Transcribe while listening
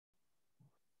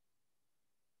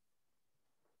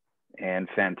And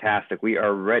fantastic. We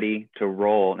are ready to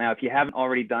roll. Now, if you haven't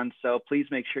already done so, please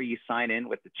make sure you sign in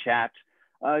with the chat.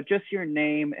 Just your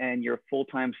name and your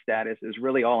full-time status is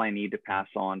really all I need to pass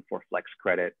on for Flex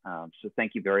Credit. So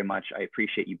thank you very much. I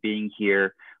appreciate you being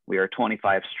here. We are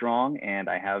 25 strong, and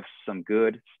I have some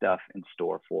good stuff in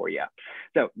store for you.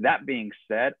 So that being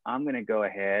said, I'm going to go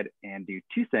ahead and do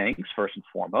two things. First and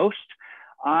foremost,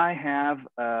 I have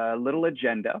a little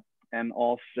agenda and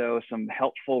also some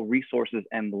helpful resources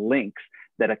and links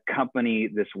that accompany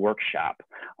this workshop.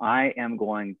 I am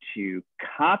going to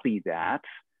copy that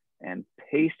and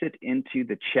paste it into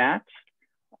the chat.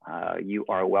 You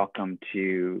are welcome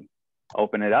to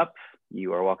open it up.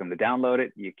 You are welcome to download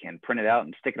it. You can print it out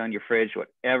and stick it on your fridge,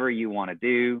 whatever you want to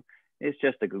do. It's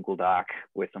just a Google Doc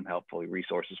with some helpful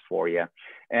resources for you.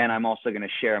 And I'm also going to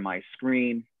share my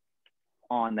screen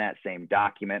on that same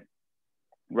document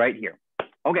right here.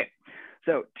 Okay,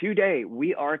 so today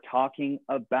we are talking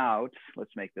about,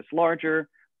 let's make this larger,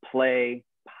 PlayPosit.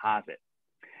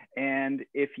 And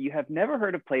if you have never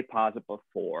heard of PlayPosit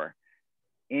before,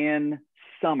 in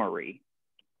summary,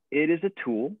 it is a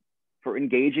tool for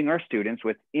engaging our students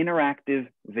with interactive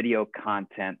video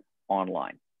content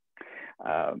online.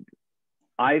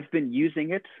 I've been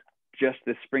using it just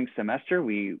this spring semester.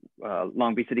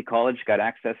 Long Beach City College got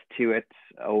access to it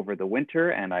over the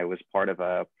winter, and I was part of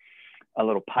a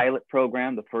little pilot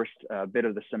program the first bit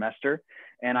of the semester.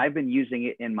 And I've been using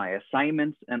it in my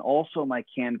assignments and also my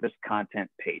Canvas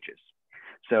content pages.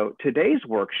 So today's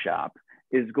workshop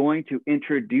is going to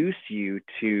introduce you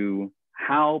to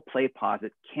how PlayPosit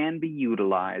can be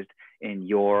utilized in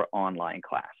your online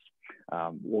class.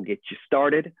 We'll get you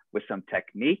started with some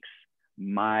techniques.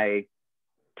 My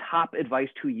top advice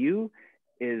to you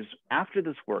is, after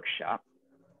this workshop,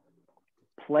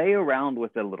 play around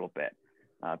with it a little bit.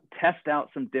 Test out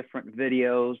some different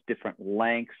videos, different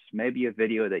lengths, maybe a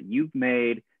video that you've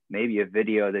made, maybe a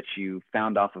video that you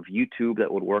found off of YouTube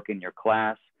that would work in your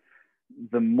class.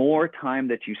 The more time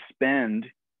that you spend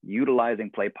utilizing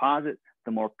PlayPosit,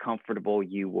 the more comfortable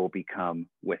you will become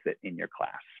with it in your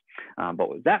class. But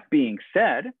with that being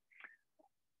said,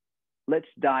 let's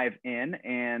dive in.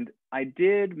 And I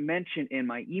did mention in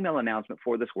my email announcement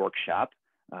for this workshop,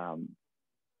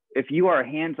 if you are a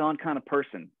hands-on kind of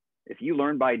person, if you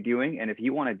learn by doing, and if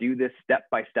you want to do this step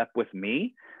by step with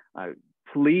me,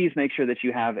 please make sure that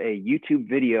you have a YouTube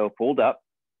video pulled up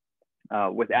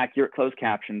with accurate closed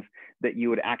captions that you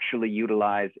would actually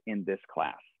utilize in this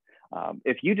class.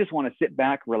 If you just want to sit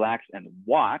back, relax, and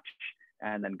watch,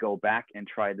 and then go back and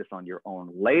try this on your own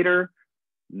later,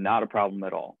 not a problem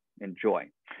at all. Enjoy.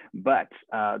 But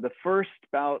the first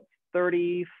about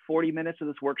 30, 40 minutes of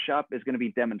this workshop is going to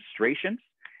be demonstrations.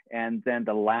 And then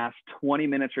the last 20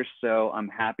 minutes or so, I'm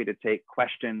happy to take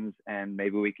questions, and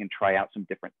maybe we can try out some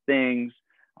different things,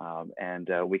 and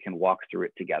we can walk through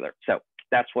it together. So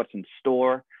that's what's in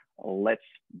store. Let's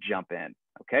jump in,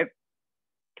 okay?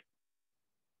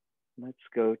 Let's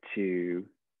go to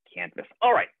Canvas.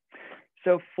 All right,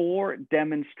 so for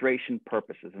demonstration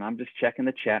purposes, and I'm just checking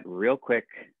the chat real quick.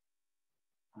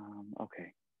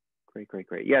 Okay,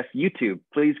 great. Yes, YouTube,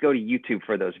 please go to YouTube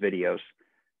for those videos.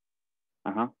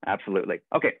 Absolutely.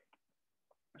 Okay,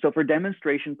 so for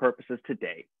demonstration purposes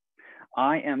today,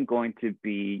 I am going to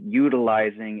be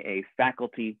utilizing a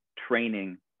faculty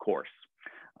training course.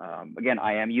 Again,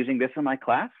 I am using this in my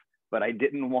class, but I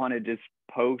didn't want to just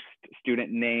post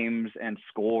student names and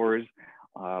scores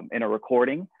in a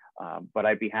recording, but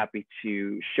I'd be happy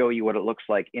to show you what it looks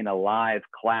like in a live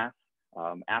class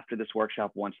after this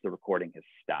workshop once the recording has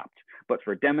stopped. But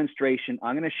for demonstration,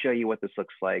 I'm going to show you what this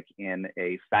looks like in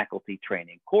a faculty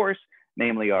training course,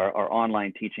 namely our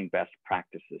online teaching best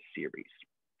practices series.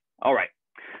 All right,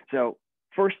 so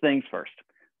first things first,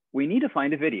 we need to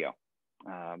find a video.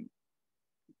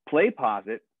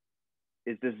 PlayPosit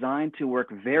is designed to work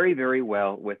very, very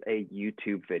well with a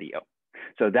YouTube video.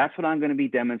 So that's what I'm going to be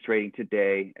demonstrating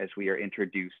today as we are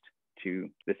introduced to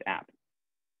this app.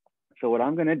 So what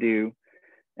I'm going to do,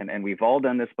 and we've all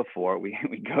done this before, we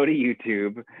go to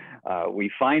YouTube, we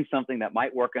find something that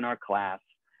might work in our class,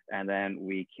 and then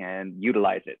we can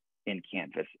utilize it in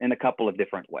Canvas in a couple of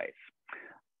different ways.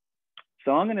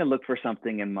 So I'm going to look for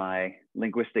something in my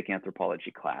linguistic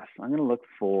anthropology class. I'm going to look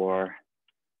for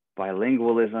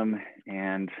bilingualism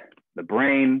and the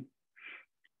brain.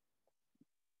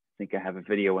 I think I have a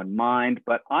video in mind,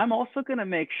 but I'm also going to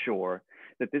make sure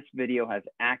that this video has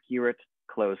accurate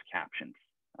closed captions.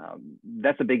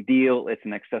 That's a big deal. It's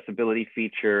an accessibility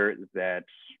feature that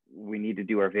we need to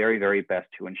do our very, very best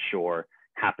to ensure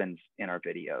happens in our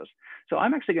videos. So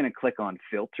I'm actually going to click on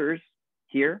filters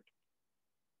here.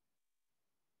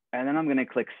 And then I'm going to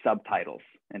click subtitles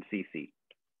and CC.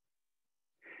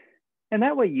 And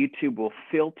that way YouTube will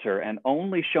filter and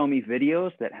only show me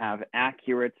videos that have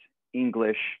accurate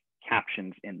English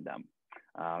captions in them.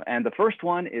 And the first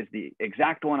one is the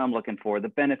exact one I'm looking for, The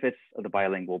Benefits of the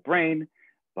Bilingual Brain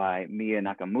by Mia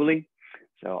Nakamura.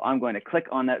 So I'm going to click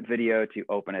on that video to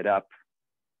open it up.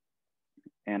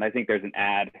 And I think there's an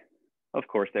ad. Of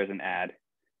course, there's an ad.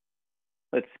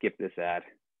 Let's skip this ad.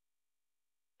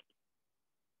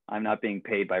 I'm not being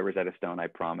paid by Rosetta Stone, I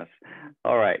promise.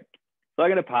 All right, so I'm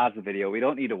gonna pause the video. We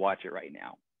don't need to watch it right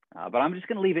now, but I'm just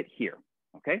gonna leave it here,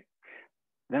 okay?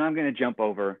 Then I'm gonna jump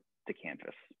over to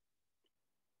Canvas.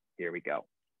 Here we go.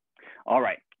 All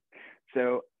right,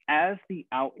 so as the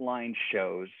outline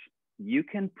shows, you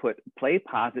can put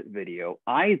PlayPosit video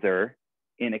either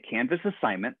in a Canvas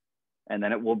assignment, and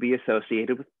then it will be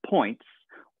associated with points,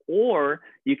 or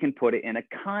you can put it in a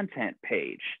content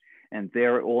page, and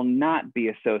there it will not be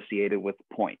associated with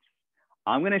points.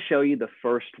 I'm going to show you the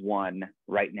first one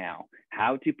right now,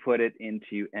 how to put it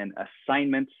into an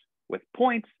assignment with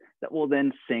points that will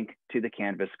then sync to the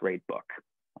Canvas gradebook.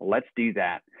 Let's do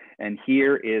that. And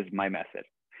here is my method.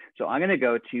 So I'm going to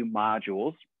go to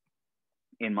modules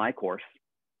in my course.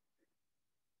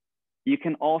 You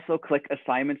can also click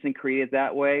assignments and create it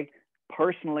that way.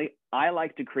 Personally, I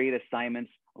like to create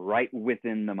assignments right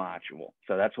within the module.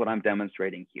 So that's what I'm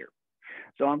demonstrating here.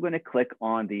 So I'm going to click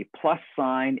on the plus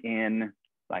sign in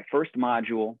my first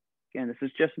module. Again, this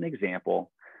is just an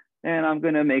example. And I'm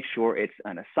going to make sure it's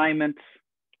an assignment.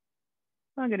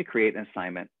 I'm going to create an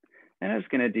assignment. And I'm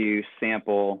just going to do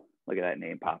sample, look at that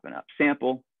name popping up,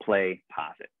 sample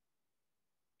PlayPosit.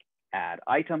 Add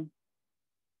item.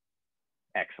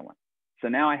 Excellent. So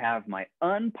now I have my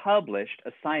unpublished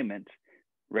assignment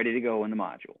ready to go in the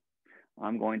module.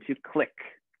 I'm going to click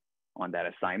on that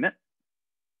assignment.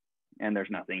 And there's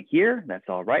nothing here. That's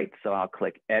all right. So I'll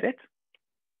click edit.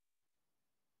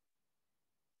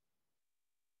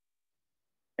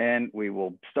 And we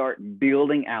will start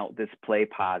building out this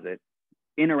PlayPosit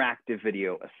interactive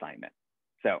video assignment.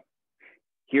 So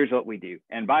here's what we do.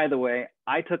 And by the way,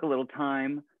 I took a little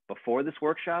time before this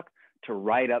workshop to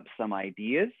write up some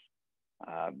ideas.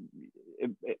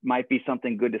 It might be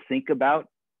something good to think about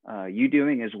you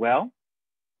doing as well.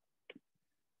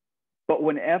 But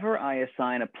whenever I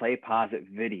assign a PlayPosit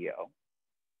video,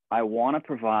 I want to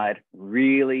provide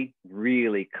really,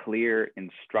 really clear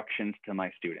instructions to my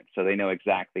students so they know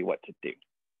exactly what to do.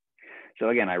 So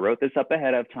again, I wrote this up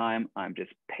ahead of time. I'm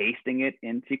just pasting it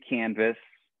into Canvas.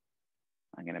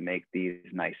 I'm going to make these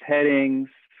nice headings.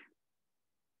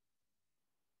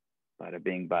 Bada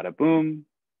bing, bada boom.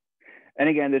 And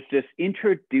again, this just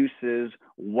introduces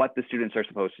what the students are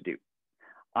supposed to do.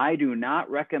 I do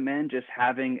not recommend just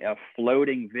having a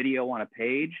floating video on a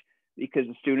page because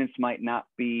the students might not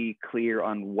be clear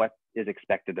on what is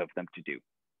expected of them to do.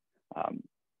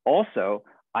 Also,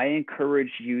 I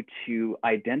encourage you to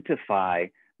identify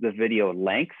the video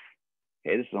length.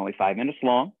 Okay, this is only 5 minutes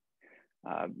long.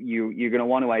 You're going to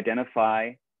want to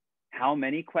identify how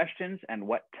many questions and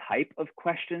what type of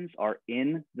questions are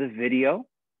in the video.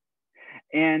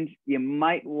 And you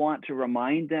might want to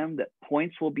remind them that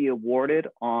points will be awarded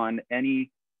on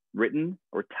any written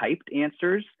or typed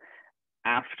answers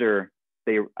after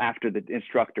the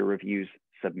instructor reviews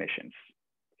submissions.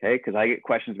 Okay, because I get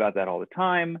questions about that all the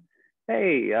time.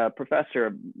 Hey,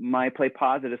 professor, my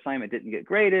PlayPosit assignment didn't get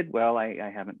graded. Well,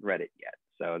 I haven't read it yet,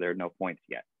 so there are no points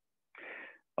yet.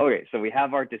 Okay, so we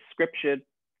have our description,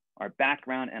 our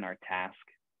background, and our task.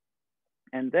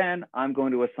 And then I'm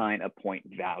going to assign a point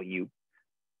value.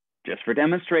 Just for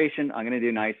demonstration, I'm going to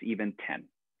do nice even 10.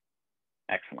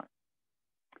 Excellent.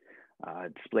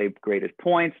 Display graded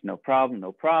points, no problem,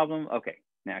 no problem. Okay,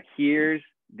 now here's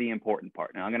the important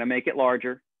part. Now I'm going to make it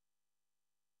larger.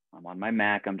 I'm on my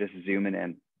Mac, I'm just zooming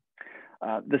in.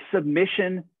 The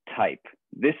submission type,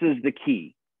 this is the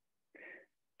key.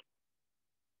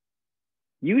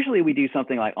 Usually we do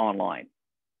something like online,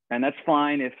 and that's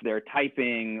fine if they're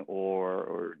typing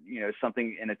or you know,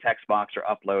 something in a text box or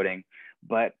uploading.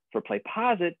 But for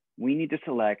PlayPosit, we need to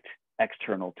select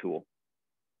external tool.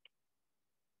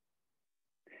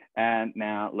 And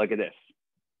now look at this.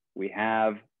 We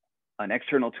have an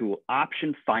external tool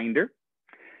option finder,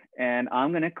 and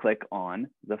I'm going to click on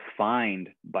the find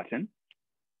button.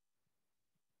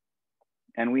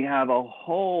 And we have a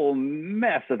whole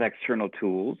mess of external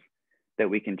tools that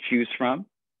we can choose from.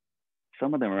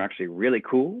 Some of them are actually really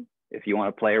cool if you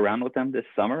want to play around with them this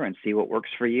summer and see what works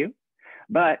for you.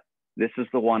 But this is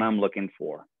the one I'm looking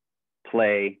for,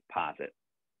 PlayPosit.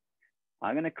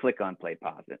 I'm going to click on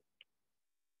PlayPosit.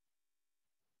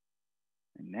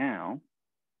 And now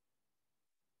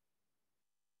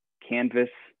Canvas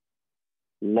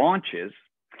launches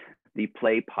the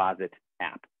PlayPosit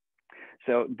app.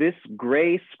 So this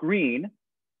gray screen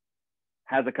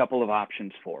has a couple of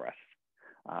options for us.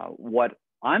 What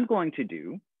I'm going to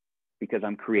do, because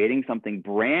I'm creating something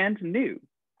brand new,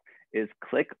 is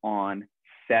click on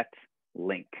Set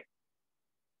Link,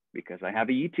 because I have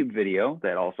a YouTube video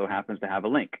that also happens to have a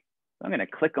link. So I'm going to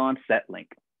click on Set Link.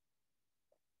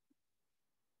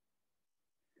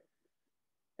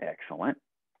 Excellent.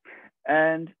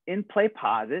 And in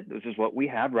PlayPosit, this is what we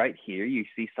have right here. You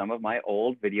see some of my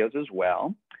old videos as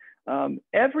well.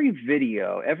 Every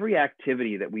video, every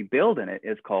activity that we build in it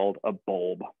is called a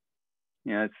bulb.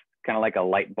 You know, it's kind of like a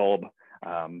light bulb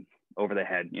over the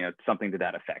head, you know, something to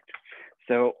that effect.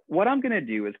 So what I'm going to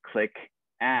do is click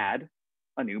Add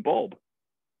a new bulb.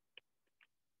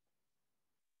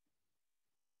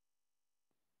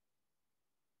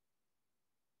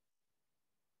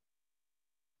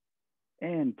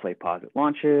 And PlayPosit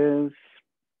launches.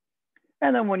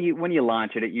 And then when you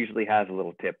launch it, it usually has a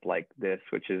little tip like this,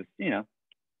 which is, you know,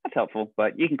 that's helpful,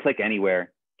 but you can click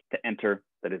anywhere to enter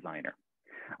the designer.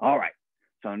 All right,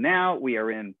 so now we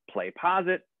are in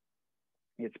PlayPosit.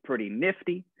 It's pretty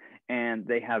nifty, and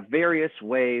they have various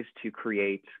ways to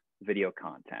create video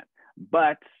content,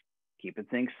 but keeping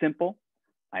things simple,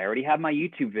 I already have my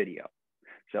YouTube video.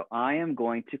 So I am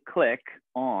going to click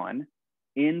on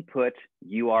Input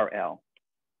URL.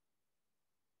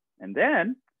 And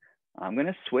then I'm going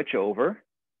to switch over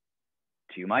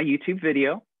to my YouTube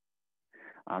video.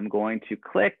 I'm going to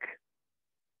click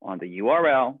on the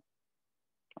URL.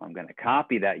 I'm going to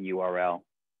copy that URL,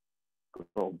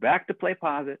 go back to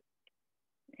PlayPosit,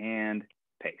 and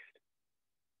paste.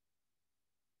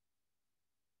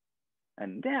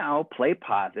 And now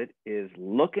PlayPosit is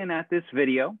looking at this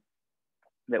video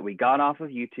that we got off of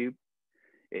YouTube.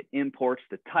 It imports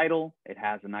the title. It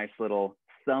has a nice little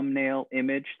thumbnail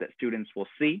image that students will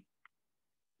see.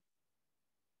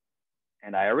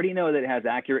 And I already know that it has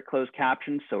accurate closed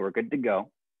captions, so we're good to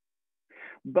go.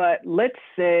 But let's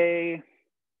say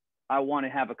I want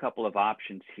to have a couple of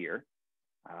options here.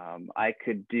 I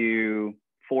could do,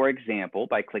 for example,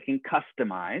 by clicking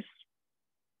Customize.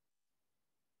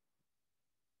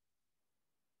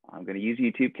 I'm going to use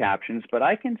YouTube captions, but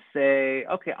I can say,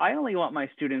 okay, I only want my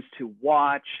students to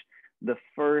watch the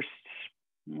first,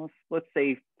 let's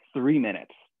say 3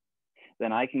 minutes.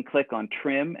 Then I can click on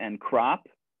Trim and Crop,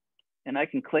 and I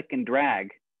can click and drag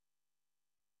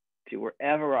to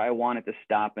wherever I want it to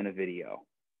stop in a video.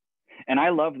 And I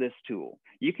love this tool.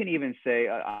 You can even say,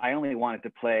 I only want it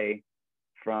to play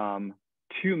from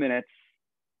 2 minutes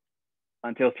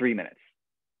until 3 minutes.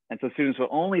 And so students will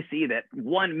only see that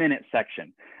 1 minute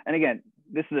section. And again,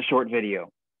 this is a short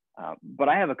video, but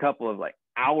I have a couple of like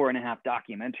hour-and-a-half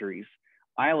documentaries.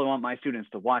 I only want my students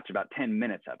to watch about 10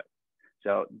 minutes of it.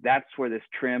 So that's where this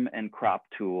trim and crop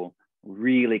tool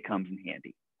really comes in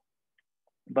handy.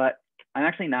 But I'm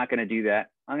actually not going to do that.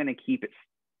 I'm going to keep it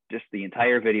just the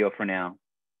entire video for now.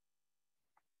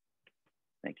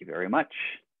 Thank you very much.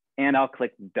 And I'll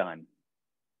click Done.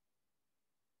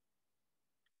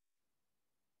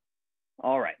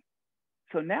 All right.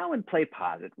 So now in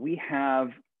PlayPosit, we have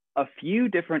a few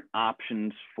different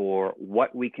options for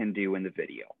what we can do in the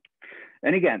video.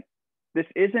 And again, this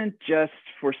isn't just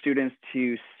for students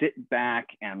to sit back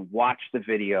and watch the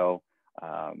video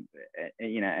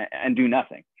and do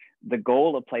nothing. The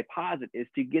goal of PlayPosit is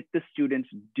to get the students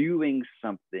doing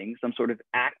something, some sort of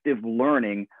active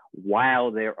learning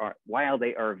while they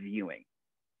are viewing.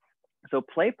 So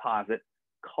PlayPosit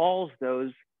calls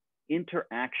those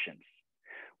interactions,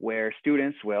 where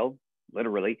students will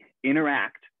literally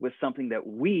interact with something that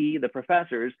we, the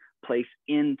professors, place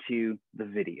into the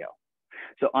video.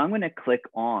 So I'm going to click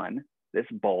on this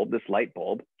bulb, this light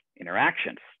bulb,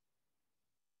 interactions.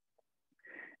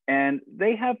 And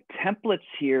they have templates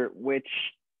here, which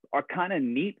are kind of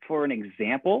neat for an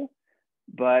example,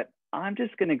 but I'm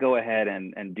just going to go ahead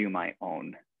and do my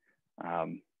own.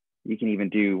 You can even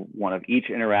do one of each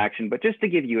interaction, but just to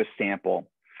give you a sample,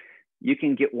 you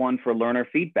can get one for learner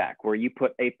feedback, where you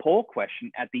put a poll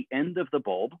question at the end of the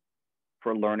bulb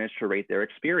for learners to rate their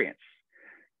experience.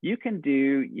 You could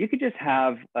just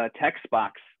have a text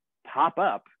box pop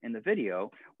up in the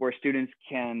video where students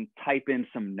can type in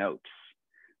some notes.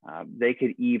 They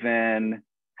could even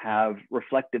have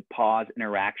reflective pause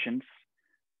interactions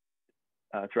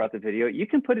throughout the video. You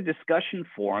can put a discussion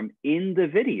forum in the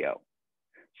video.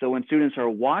 So when students are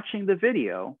watching the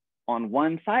video, on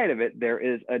one side of it, there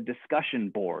is a discussion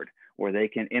board where they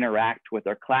can interact with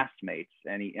their classmates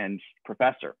and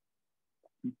professor.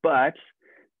 But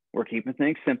we're keeping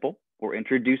things simple. We're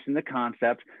introducing the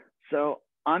concept. So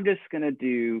I'm just gonna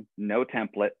do no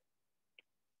template,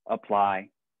 apply,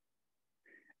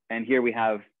 and here we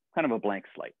have kind of a blank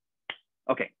slate.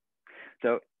 Okay,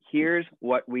 so here's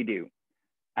what we do.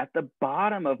 At the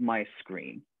bottom of my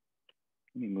screen,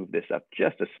 let me move this up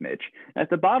just a smidge. At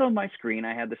the bottom of my screen,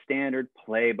 I have the standard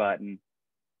play button,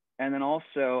 and then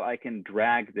also I can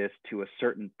drag this to a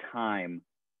certain time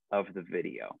of the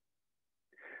video.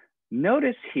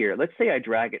 Notice here, let's say I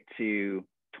drag it to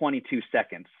 22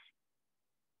 seconds.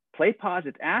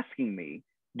 PlayPosit's asking me,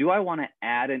 do I want to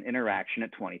add an interaction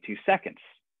at 22 seconds?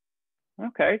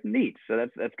 Okay, neat. So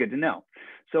that's good to know.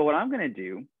 So what I'm going to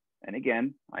do, and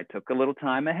again, I took a little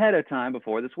time ahead of time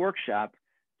before this workshop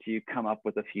to come up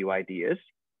with a few ideas.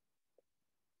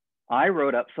 I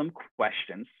wrote up some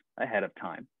questions ahead of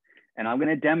time, and I'm going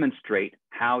to demonstrate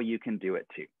how you can do it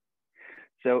too.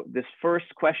 So this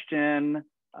first question,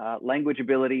 language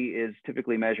ability is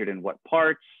typically measured in what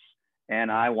parts?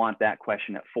 And I want that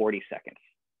question at 40 seconds.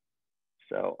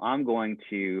 So I'm going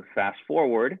to fast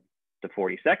forward to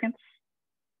 40 seconds.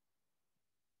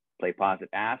 PlayPosit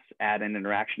asks, add an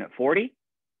interaction at 40.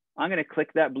 I'm going to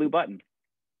click that blue button.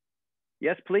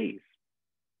 Yes, please.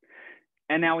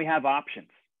 And now we have options.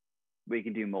 We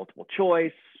can do multiple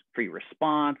choice, free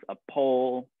response, a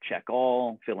poll, check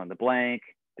all, fill in the blank,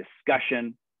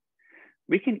 discussion.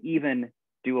 We can even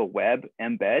do a web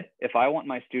embed. If I want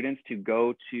my students to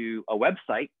go to a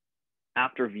website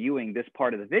after viewing this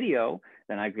part of the video,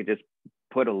 then I could just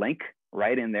put a link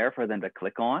right in there for them to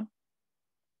click on.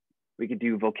 We could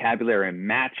do vocabulary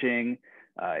matching,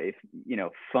 if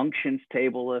functions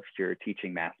table if you're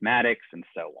teaching mathematics and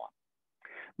so on.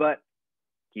 But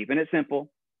keeping it simple,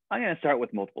 I'm going to start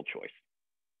with multiple choice.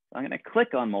 I'm going to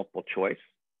click on multiple choice.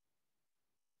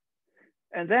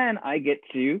 And then I get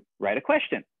to write a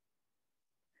question.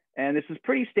 And this is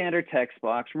pretty standard text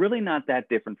box, really not that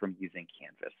different from using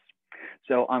Canvas.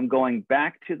 So I'm going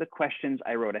back to the questions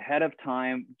I wrote ahead of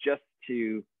time just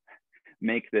to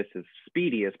make this as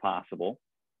speedy as possible.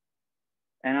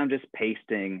 And I'm just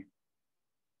pasting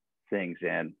things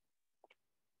in.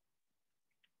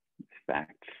 In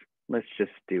fact, let's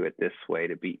just do it this way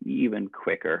to be even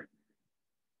quicker.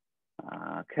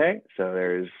 Okay, so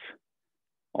there's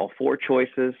all 4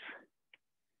 choices.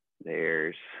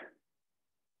 There's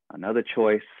another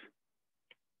choice.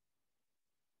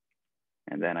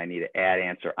 And then I need to add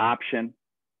answer option.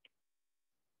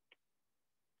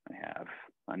 I have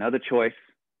another choice.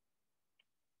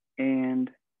 And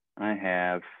I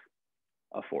have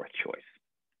a 4th choice.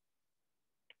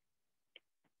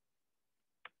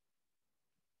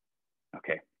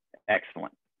 Okay,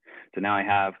 excellent. So now I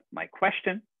have my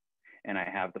question and I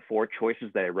have the 4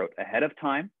 choices that I wrote ahead of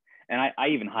time. And I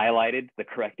even highlighted the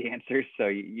correct answers so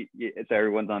so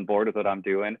everyone's on board with what I'm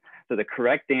doing. So the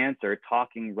correct answer,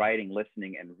 talking, writing,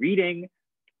 listening, and reading,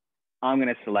 I'm going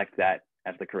to select that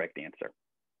as the correct answer.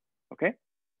 Okay.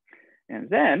 And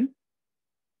then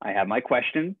I have my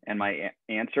question and my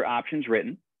answer options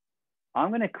written. I'm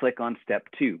going to click on step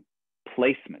 2,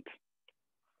 placement.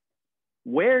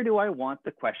 Where do I want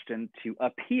the question to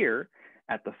appear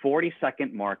at the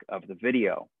 40-second mark of the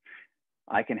video?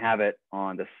 I can have it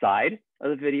on the side of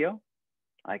the video.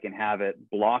 I can have it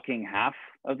blocking half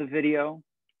of the video,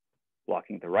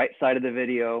 blocking the right side of the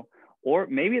video, or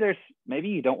maybe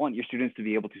you don't want your students to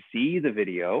be able to see the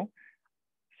video.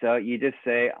 So you just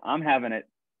say, I'm having it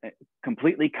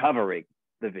completely covering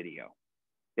the video.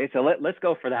 Okay, so let's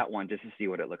go for that one just to see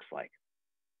what it looks like.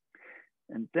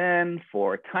 And then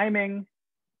for timing,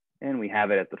 and we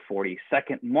have it at the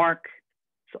 40-second mark.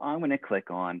 So I'm going to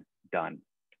click on done.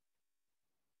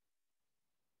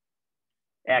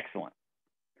 Excellent.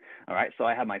 All right, so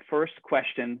I have my first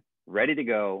question ready to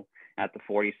go at the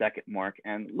 40-second mark.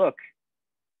 And look,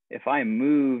 if I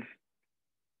move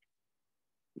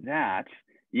that,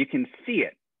 you can see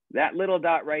it. That little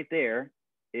dot right there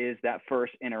is that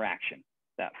first interaction,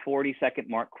 that 40-second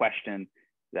mark question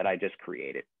that I just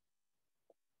created.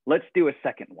 Let's do a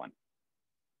second one.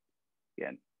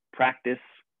 Again, practice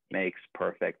makes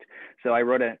perfect. So I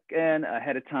wrote again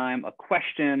ahead of time a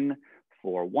question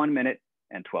for 1 minute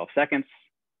and 12 seconds.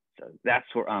 So that's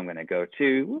where I'm going to go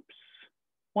to. Whoops,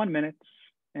 1 minute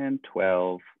and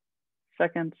 12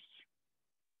 seconds.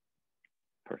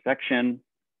 Perfection.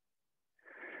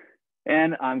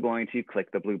 And I'm going to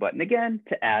click the blue button again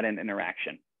to add an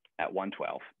interaction at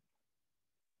 1:12.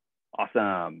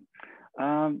 Awesome.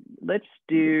 Let's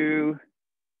do,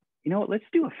 let's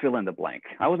do a fill in the blank.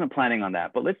 I wasn't planning on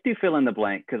that, but let's do fill in the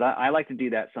blank because I like to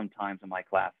do that sometimes in my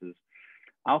classes.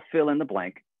 I'll fill in the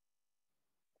blank.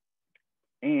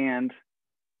 And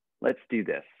let's do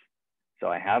this. So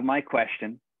I have my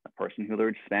question a person who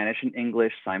learned Spanish and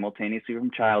English simultaneously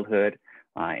from childhood.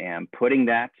 I am putting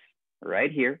that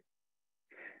right here.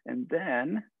 And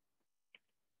then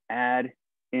add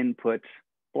input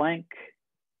blank.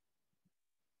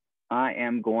 I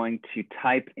am going to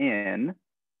type in,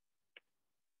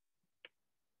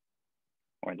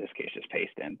 or in this case, just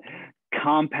paste in,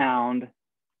 compound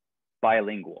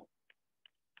bilingual.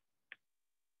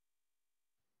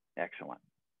 Excellent.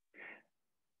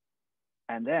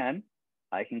 And then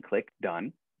I can click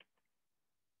done.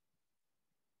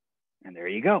 And there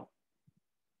you go.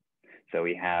 So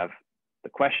we have the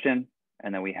question,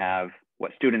 and then we have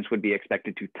what students would be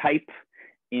expected to type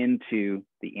into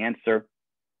the answer,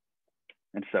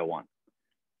 and so on.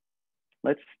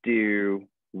 Let's do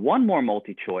one more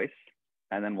multi-choice,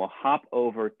 and then we'll hop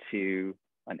over to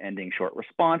an ending short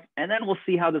response, and then we'll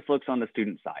see how this looks on the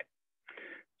student side.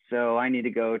 So I need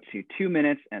to go to 2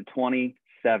 minutes and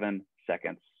 27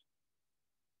 seconds.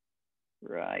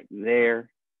 Right there.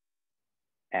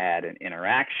 Add an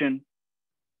interaction.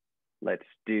 Let's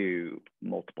do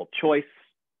multiple choice.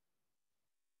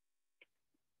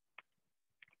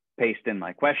 Paste in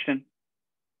my question.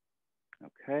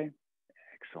 Okay,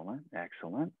 excellent,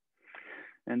 excellent.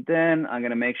 And then I'm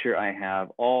gonna make sure I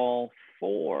have all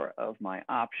 4 of my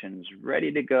options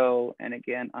ready to go. And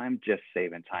again, I'm just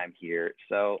saving time here.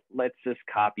 So let's just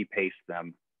copy paste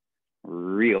them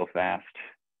real fast.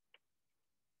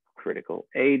 Critical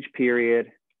age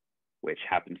period, which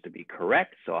happens to be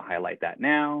correct. So I'll highlight that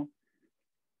now.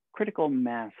 Critical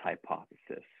mass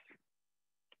hypothesis.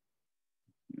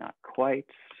 Not quite,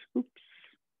 oops.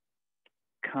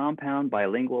 Compound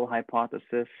bilingual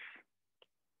hypothesis.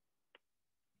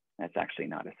 That's actually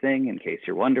not a thing, in case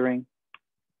you're wondering.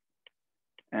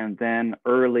 And then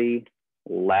early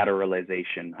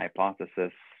lateralization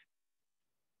hypothesis.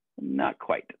 Not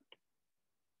quite.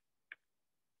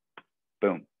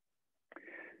 Boom.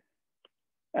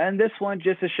 And this one,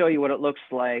 just to show you what it looks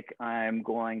like, I'm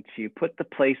going to put the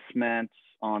placements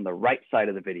on the right side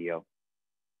of the video.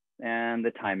 And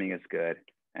the timing is good,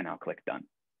 and I'll click done.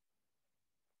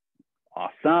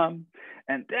 Awesome.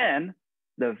 And then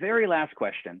the very last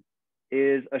question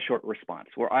is a short response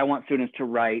where I want students to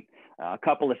write a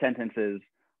couple of sentences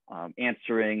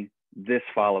answering this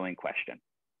following question.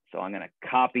 So I'm going to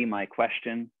copy my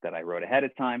question that I wrote ahead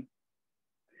of time.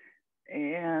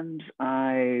 And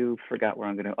I forgot where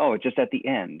I'm going to, oh, just at the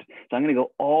end. So I'm going to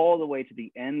go all the way to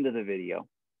the end of the video.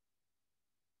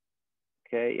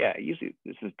 Okay, yeah, usually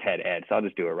this is TED Ed, so I'll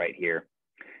just do it right here.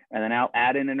 And then I'll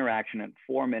add an interaction at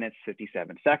 4 minutes,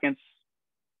 57 seconds.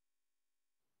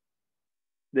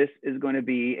 This is going to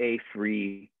be a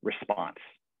free response.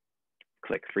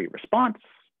 Click free response.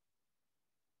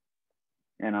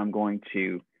 And I'm going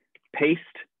to paste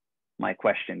my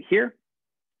question here.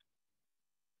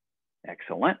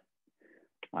 Excellent.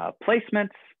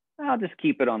 Placements, I'll just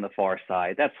keep it on the far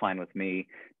side. That's fine with me.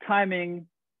 Timing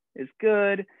is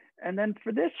good. And then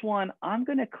for this one, I'm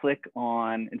going to click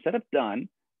on, instead of done,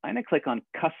 I'm going to click on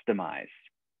customize.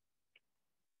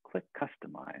 Click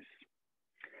customize.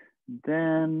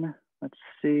 Then let's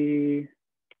see.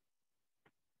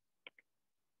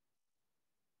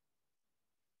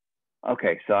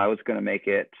 Okay, so I was going to make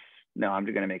it, no, I'm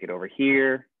just going to make it over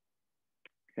here.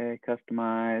 Okay,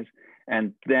 customize,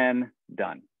 and then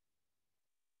done.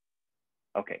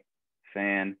 Okay,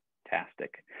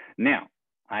 fantastic. Now,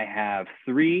 I have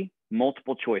 3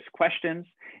 multiple choice questions,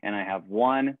 and I have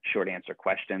 1 short answer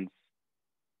questions.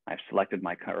 I've selected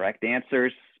my correct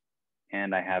answers,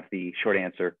 and I have the short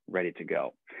answer ready to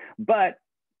go. But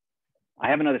I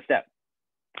have another step.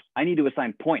 I need to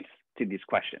assign points to these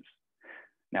questions.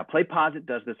 Now, PlayPosit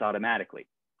does this automatically.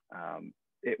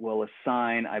 It will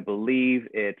assign, I believe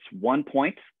it's 1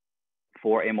 point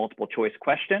for a multiple choice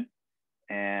question,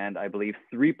 and I believe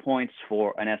 3 points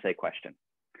for an essay question.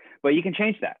 But you can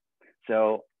change that.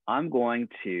 So I'm going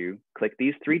to click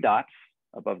these 3 dots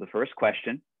above the first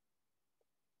question,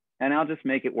 and I'll just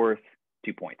make it worth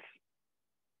 2 points.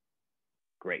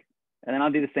 Great. And then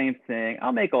I'll do the same thing.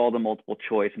 I'll make all the multiple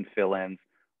choice and fill-ins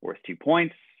worth 2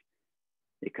 points,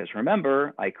 because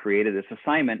remember, I created this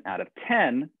assignment out of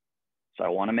 10, so I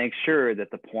want to make sure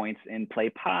that the points in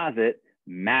PlayPosit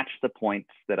match the points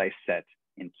that I set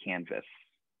in Canvas.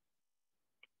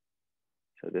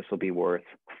 So this will be worth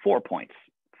 4 points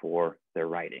for their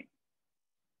writing.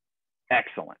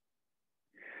 Excellent.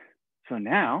 So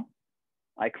now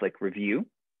I click review.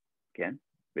 Again,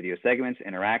 video segments,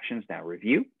 interactions, now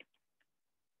review.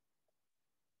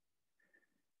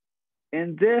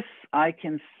 In this, I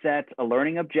can set a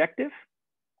learning objective.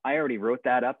 I already wrote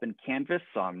that up in Canvas,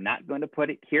 so I'm not going to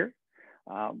put it here.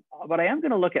 But I am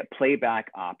going to look at playback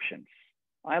options.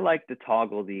 I like to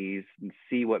toggle these and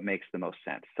see what makes the most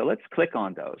sense. So let's click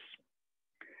on those.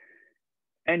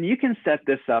 And you can set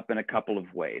this up in a couple of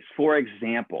ways. For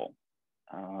example,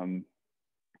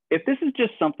 if this is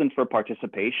just something for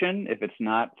participation, if it's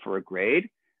not for a grade,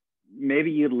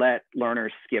 maybe you let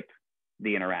learners skip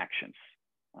the interactions.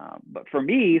 But for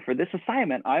me, for this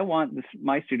assignment, I want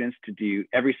my students to do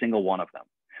every single one of them.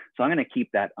 So I'm going to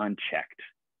keep that unchecked.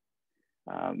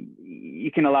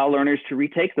 You can allow learners to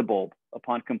retake the bulb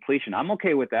upon completion. I'm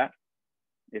okay with that.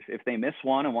 If they miss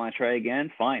one and want to try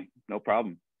again, fine, no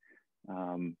problem.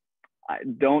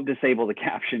 Don't disable the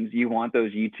captions. You want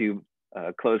those YouTube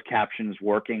closed captions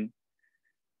working.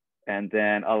 And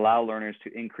then allow learners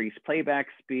to increase playback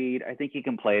speed. I think you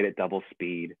can play it at double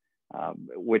speed,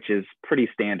 which is pretty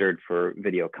standard for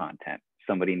video content.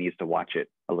 Somebody needs to watch it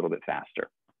a little bit faster.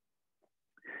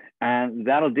 And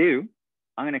that'll do.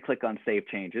 I'm going to click on Save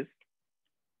Changes.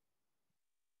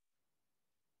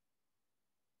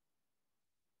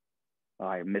 Oh,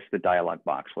 I missed the dialog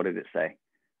box. What did it say?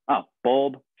 Oh,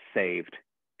 bulb saved.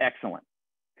 Excellent.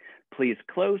 Please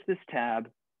close this tab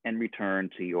and return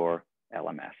to your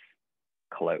LMS.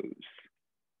 Close.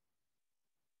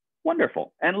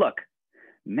 Wonderful. And look,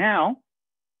 now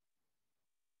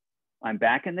I'm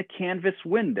back in the Canvas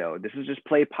window. This is just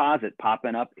PlayPosit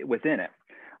popping up within it.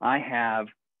 I have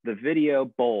the video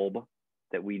bulb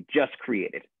that we just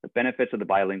created, the benefits of the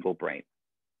bilingual brain.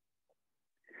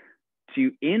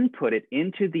 To input it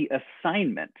into the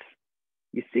assignment,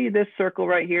 you see this circle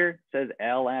right here? It says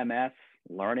LMS,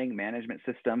 Learning Management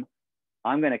System.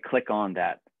 I'm going to click on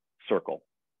that circle.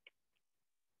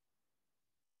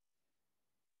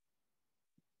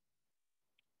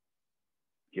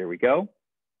 Here we go.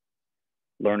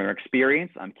 Learner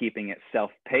experience. I'm keeping it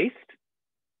self-paced.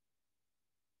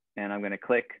 And I'm going to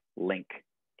click link.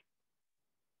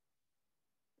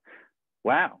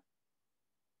 Wow.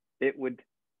 It would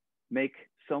make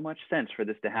so much sense for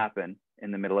this to happen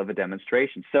in the middle of a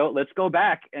demonstration. So let's go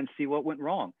back and see what went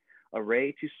wrong.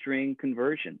 Array to string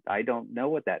conversion. I don't know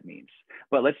what that means,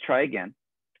 but let's try again.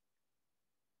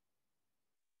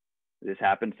 This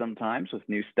happens sometimes with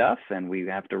new stuff and we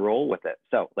have to roll with it.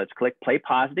 So let's click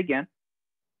PlayPosit again.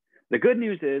 The good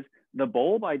news is the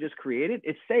bulb I just created,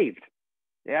 it's saved.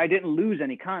 Yeah, I didn't lose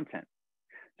any content.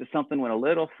 Just something went a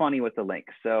little funny with the link.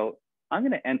 So I'm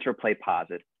going to enter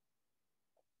PlayPosit.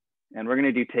 And we're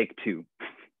going to do take 2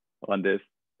 on this.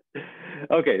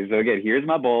 Okay, so again, here's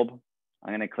my bulb. I'm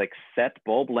going to click set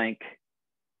bulb link.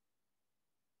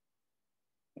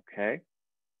 Okay.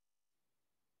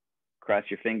 Cross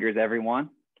your fingers, everyone.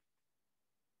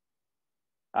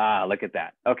 Ah, look at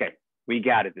that. Okay, we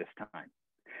got it this time.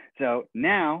 So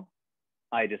now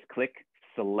I just click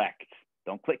select.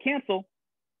 Don't click cancel,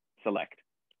 select.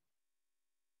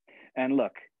 And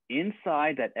look,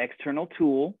 inside that external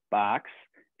tool box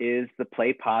is the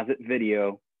PlayPosit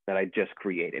video that I just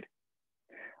created.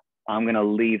 I'm going to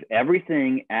leave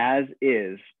everything as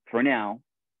is for now.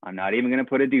 I'm not even going to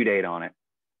put a due date on it.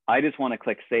 I just want to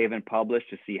click save and publish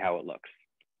to see how it looks.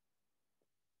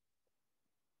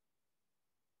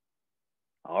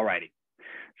 All righty.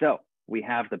 So we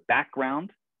have the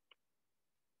background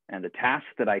and the task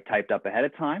that I typed up ahead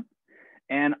of time.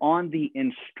 And on the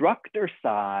instructor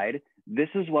side, this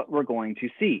is what we're going to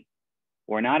see.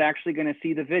 We're not actually going to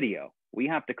see the video. We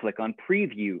have to click on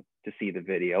preview to see the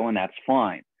video, and that's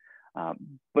fine.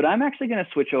 But I'm actually going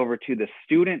to switch over to the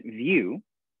student view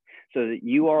so that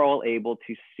you are all able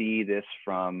to see this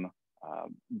from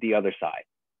the other side.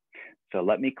 So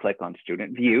let me click on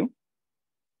student view.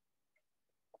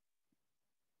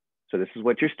 So this is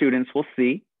what your students will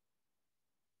see.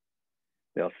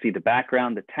 They'll see the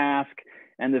background, the task,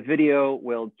 and the video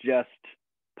will just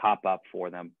pop up for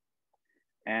them,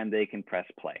 and they can press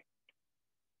play.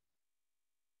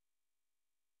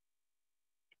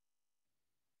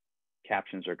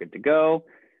 Captions are good to go.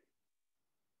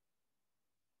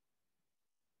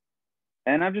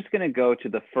 And I'm just going to go to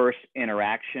the first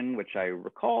interaction, which I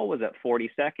recall was at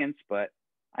 40 seconds, but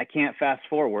I can't fast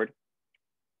forward.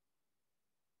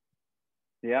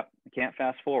 Yep, I can't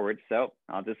fast forward, so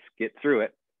I'll just get through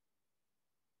it.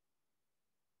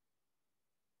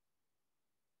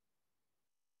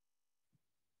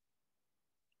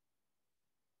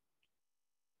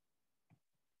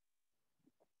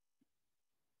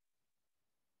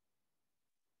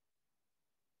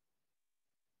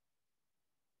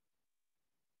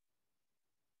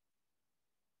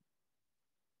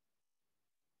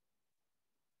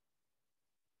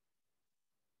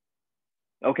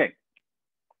 Okay,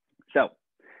 so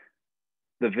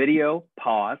the video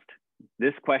paused.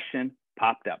 This question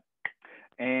popped up,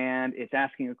 and it's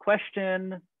asking a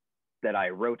question. that I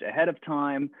wrote ahead of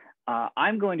time,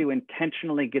 I'm going to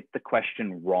intentionally get the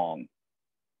question wrong.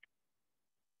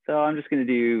 So I'm just going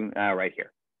to do right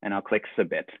here, and I'll click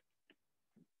submit.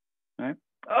 All right.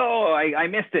 Oh, I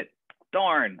missed it.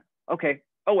 Darn. Okay.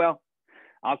 Oh, well,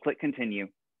 I'll click continue,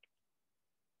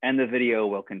 and the video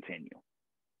will continue.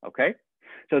 Okay.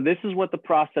 So this is what the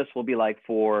process will be like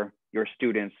for your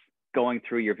students going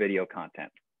through your video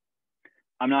content.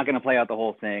 I'm not going to play out the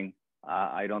whole thing.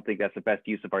 I don't think that's the best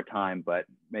use of our time, but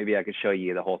maybe I could show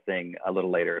you the whole thing a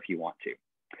little later if you want to.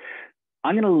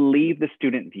 I'm going to leave the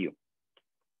student view.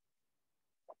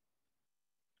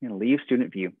 I'm going to leave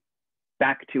student view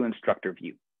back to instructor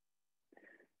view.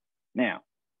 Now,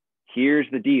 here's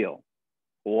the deal.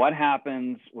 What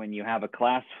happens when you have a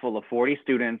class full of 40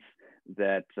 students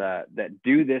that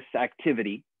do this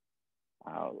activity?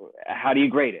 How do you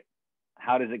grade it?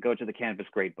 How does it go to the Canvas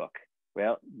gradebook?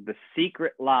 Well, the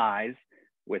secret lies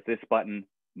with this button,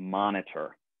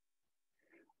 monitor.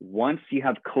 Once you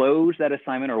have closed that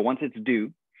assignment, or once it's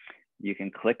due, you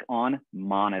can click on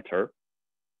monitor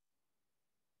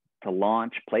to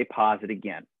launch PlayPosit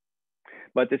again.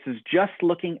 But this is just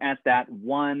looking at that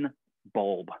one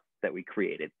bulb that we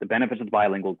created, the benefits of the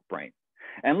bilingual brain.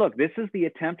 And look, this is the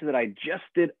attempt that I just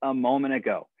did a moment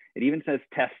ago. It even says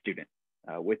test student.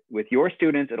 With your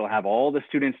students, it'll have all the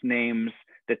students' names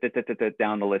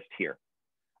down the list here.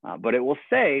 But it will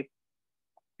say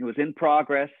it was in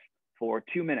progress for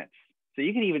 2 minutes. So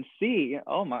you can even see,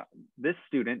 oh, this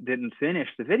student didn't finish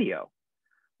the video.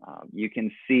 You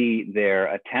can see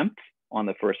their attempt on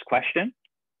the first question.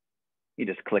 You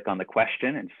just click on the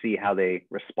question and see how they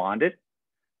responded.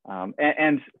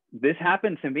 And this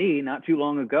happened to me not too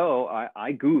long ago.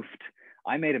 I goofed.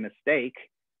 I made a mistake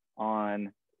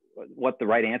on what the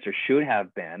right answer should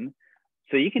have been.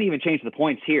 So you can even change the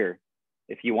points here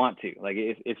if you want to. Like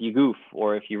if you goof,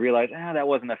 or if you realize, that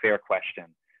wasn't a fair question,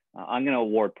 I'm going to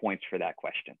award points for that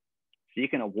question. So you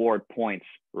can award points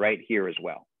right here as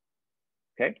well.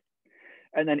 Okay.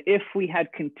 And then if we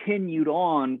had continued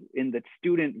on in the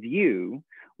student view,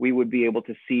 we would be able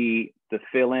to see the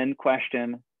fill-in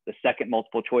question, the second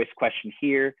multiple choice question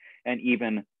here, and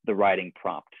even the writing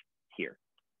prompt here.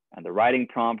 And the writing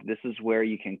prompt, this is where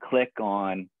you can click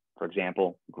on, for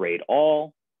example, grade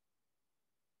all.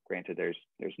 Granted,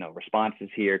 there's no responses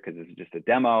here because this is just a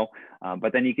demo,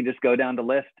 but then you can just go down the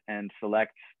list and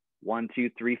select 1, 2,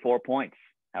 3, 4 points,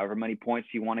 however many points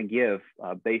you want to give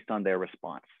based on their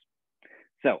response.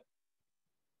 So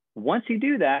once you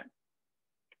do that,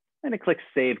 I'm going to click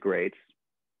Save Grades.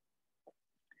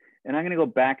 And I'm going to go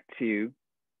back to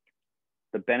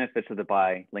the benefits of the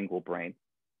bilingual brain.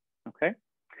 Okay.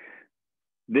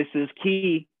 This is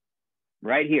key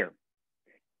right here.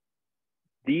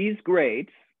 These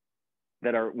grades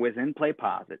that are within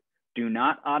PlayPosit do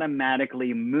not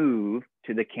automatically move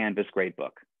to the Canvas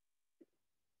gradebook.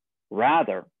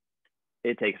 Rather,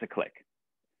 it takes a click.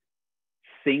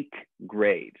 Sync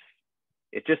grades.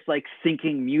 It's just like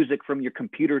syncing music from your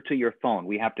computer to your phone.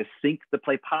 We have to sync the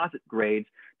PlayPosit grades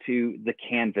to the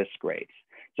Canvas grades.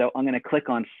 So I'm going to click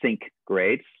on Sync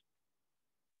Grades.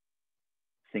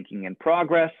 Syncing in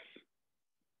progress.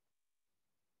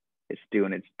 It's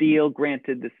doing its deal.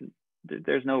 Granted,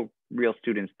 there's no real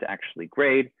students to actually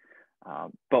grade.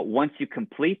 But once you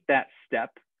complete that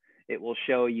step, it will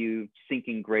show you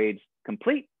syncing grades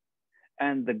complete.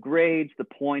 And the grades, the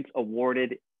points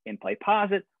awarded in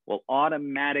PlayPosit will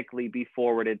automatically be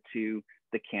forwarded to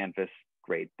the Canvas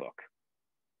gradebook.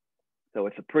 So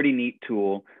it's a pretty neat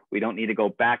tool. We don't need to go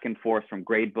back and forth from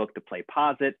gradebook to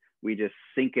PlayPosit. We just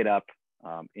sync it up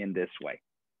in this way.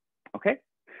 Okay.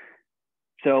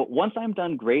 So once I'm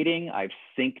done grading, I've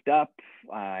synced up.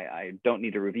 I don't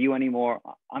need to review anymore.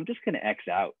 I'm just going to X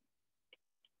out.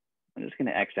 I'm just going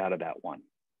to X out of that one.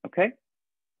 Okay.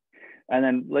 And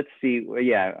then let's see.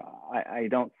 Yeah, I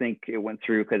don't think it went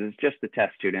through because it's just the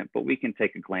test student, but we can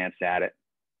take a glance at it.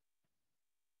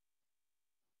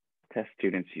 Test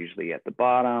students usually at the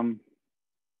bottom.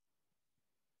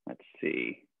 Let's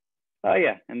see. Oh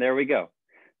yeah, and there we go.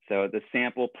 So the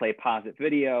sample PlayPosit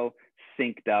video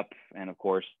synced up, and of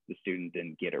course the student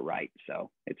didn't get it right,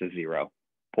 so it's a 0.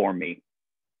 Poor me.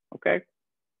 Okay.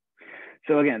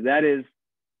 So again, that is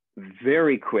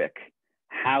very quick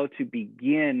how to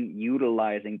begin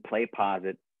utilizing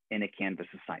PlayPosit in a Canvas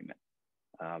assignment.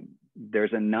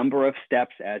 There's a number of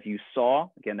steps, as you saw.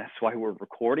 Again, that's why we're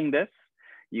recording this.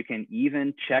 You can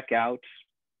even check out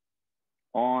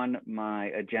on my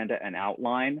agenda and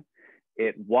outline.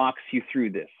 It walks you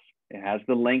through this. It has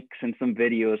the links and some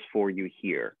videos for you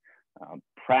here.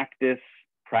 Practice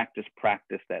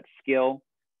that skill,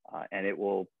 and it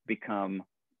will become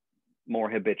more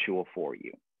habitual for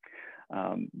you.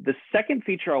 The second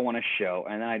feature I want to show,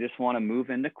 and then I just want to move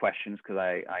into questions because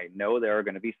I know there are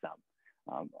going to be some.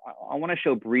 I want to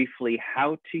show briefly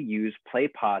how to use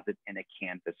PlayPosit in a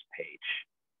Canvas page.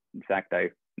 In fact,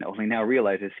 I only now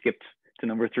realize I skipped to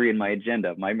number 3 in my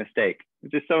agenda, my mistake. I'm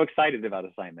just so excited about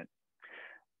assignment.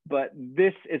 But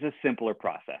this is a simpler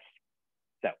process.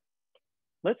 So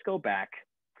let's go back,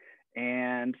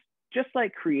 and just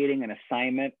like creating an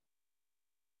assignment,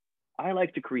 I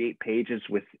like to create pages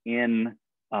within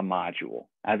a module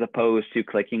as opposed to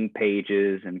clicking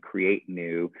pages and create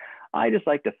new. I just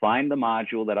like to find the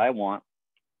module that I want,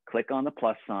 click on the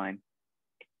plus sign,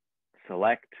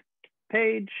 select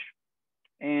page,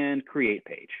 and create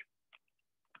page.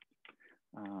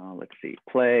 Let's see,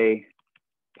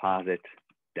 PlayPosit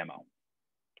demo,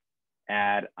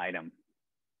 add item.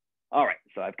 All right,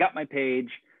 so I've got my page.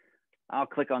 I'll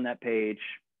click on that page,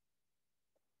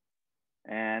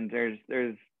 and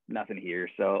there's nothing here.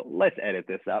 So let's edit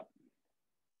this up.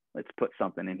 Let's put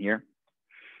something in here.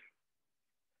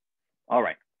 All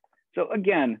right, so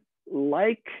again,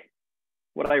 like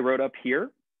what I wrote up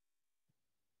here,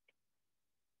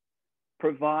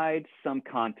 provide some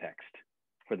context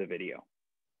for the video.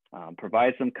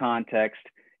 Provide some context.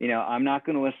 You know, I'm not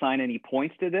going to assign any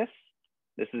points to this.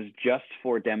 This is just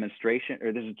for demonstration,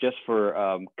 or this is just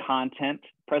for content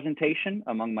presentation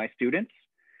among my students.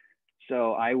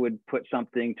 So I would put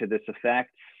something to this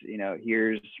effect. You know,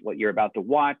 here's what you're about to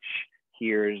watch.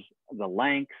 Here's the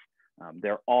length.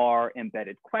 There are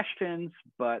embedded questions,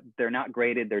 but they're not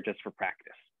graded. They're just for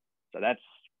practice. So that's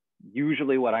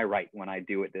usually what I write when I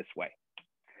do it this way.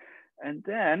 And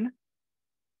then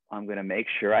I'm going to make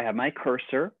sure I have my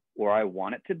cursor where I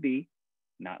want it to be,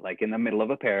 not like in the middle of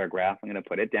a paragraph. I'm going to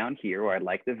put it down here where I'd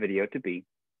like the video to be.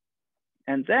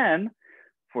 And then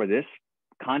for this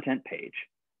content page,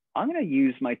 I'm going to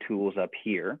use my tools up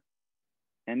here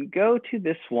and go to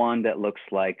this one that looks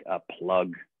like a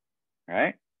plug,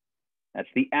 right? That's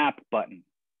the app button.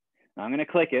 Now I'm going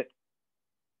to click it,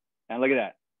 and look at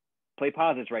that.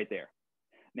 PlayPosit's right there.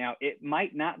 Now, it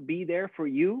might not be there for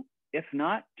you. If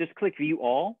not, just click View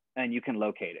All, and you can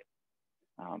locate it.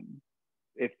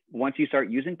 If once you start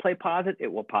using PlayPosit,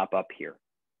 it will pop up here,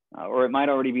 or it might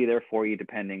already be there for you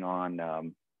depending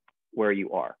on where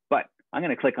you are. But I'm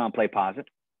going to click on PlayPosit.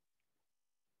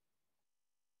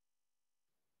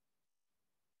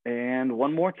 And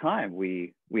one more time,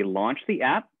 we launch the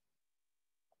app.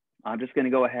 I'm just going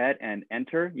to go ahead and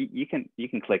enter. You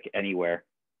can click anywhere.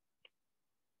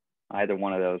 Either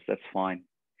one of those, that's fine.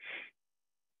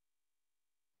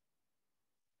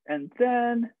 And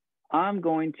then I'm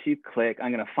going to click,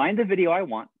 I'm going to find the video I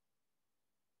want,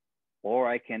 or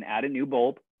I can add a new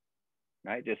bulb,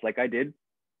 right? Just like I did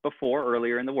before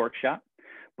earlier in the workshop.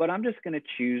 But I'm just going to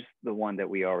choose the one that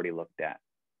we already looked at.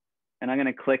 And I'm going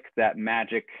to click that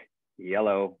magic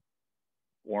yellow,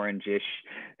 orangish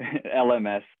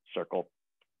LMS circle.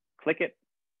 Click it.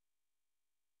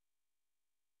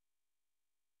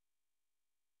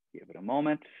 Give it a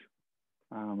moment.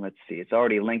 Let's see, it's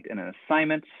already linked in an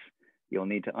assignment. You'll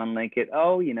need to unlink it.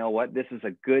 Oh, you know what? This is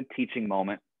a good teaching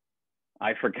moment.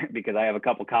 I forget because I have a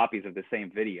couple copies of the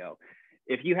same video.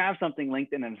 If you have something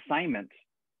linked in an assignment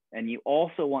and you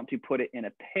also want to put it in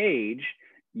a page,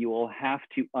 you will have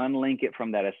to unlink it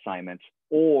from that assignment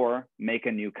or make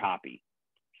a new copy.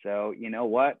 So you know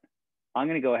what? I'm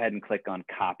going to go ahead and click on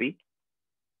copy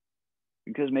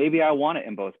because maybe I want it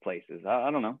in both places.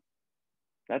 I don't know.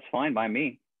 That's fine by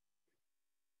me.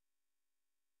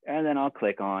 And then I'll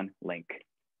click on link.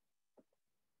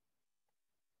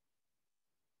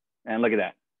 And look at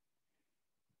that.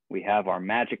 We have our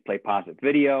magic PlayPosit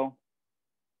video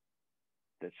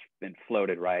that's been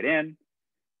floated right in.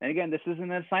 And again, this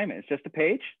isn't an assignment, it's just a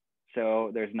page. So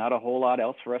there's not a whole lot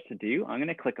else for us to do. I'm going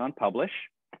to click on publish.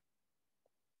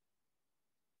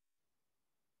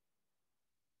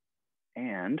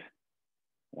 And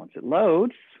once it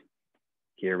loads,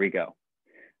 here we go.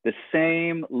 The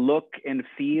same look and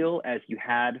feel as you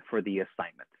had for the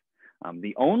assignment.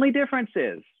 The only difference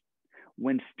is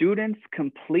when students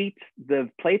complete the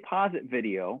PlayPosit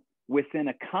video within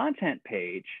a content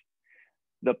page,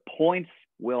 the points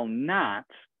will not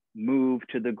move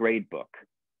to the gradebook.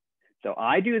 So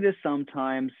I do this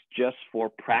sometimes just for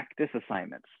practice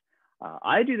assignments.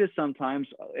 I do this sometimes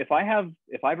if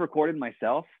I've recorded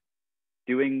myself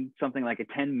doing something like a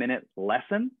 10-minute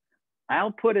lesson,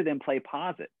 I'll put it in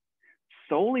PlayPosit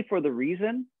solely for the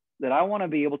reason that I want to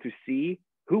be able to see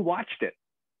who watched it.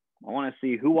 I want to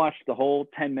see who watched the whole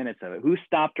 10 minutes of it, who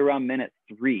stopped around minute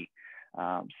 3.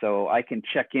 So I can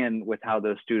check in with how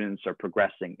those students are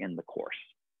progressing in the course.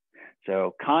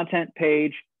 So content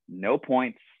page, no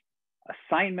points.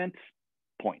 Assignment,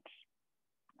 points.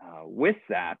 With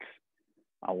that,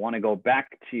 I want to go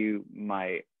back to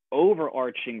my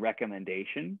overarching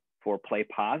recommendation for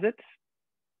PlayPosit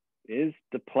is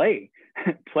to play.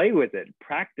 Play with it,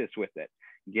 practice with it.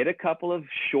 Get a couple of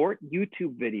short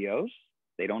YouTube videos.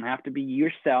 They don't have to be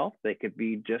yourself. They could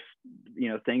be just, you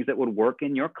know, things that would work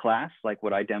in your class, like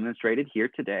what I demonstrated here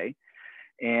today.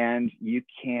 And you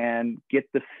can get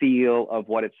the feel of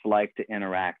what it's like to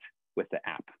interact with the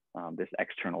app, this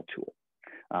external tool.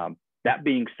 That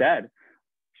being said,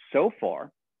 so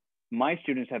far, my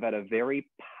students have had a very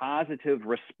positive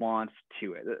response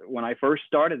to it. When I first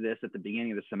started this at the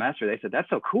beginning of the semester, they said, "That's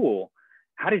so cool.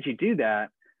 How did you do that?"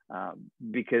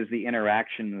 Because the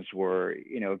interactions were,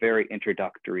 you know, very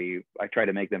introductory. I try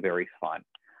to make them very fun.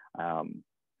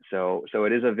 So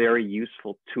it is a very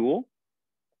useful tool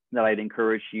that I'd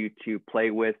encourage you to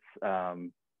play with,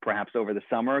 perhaps over the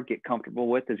summer, get comfortable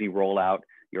with as you roll out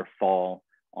your fall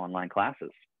online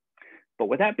classes. But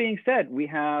with that being said, we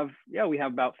have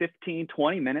about 15,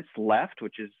 20 minutes left,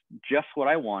 which is just what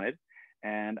I wanted.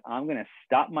 And I'm gonna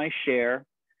stop my share,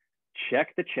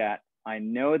 check the chat. I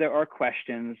know there are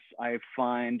questions. I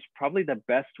find probably the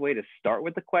best way to start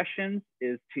with the questions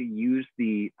is to use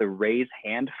the raise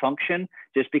hand function,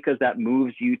 just because that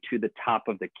moves you to the top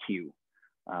of the queue.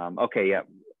 Okay, yeah,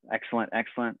 excellent,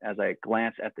 excellent. As I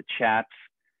glance at the chats,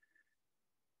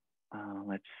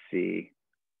 let's see.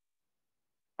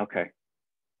 Okay.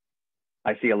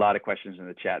 I see a lot of questions in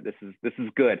the chat. This is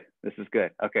good. This is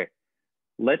good. Okay,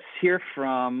 let's hear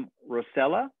from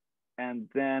Rosella, and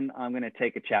then I'm going to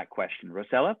take a chat question.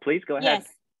 Rosella, please go ahead.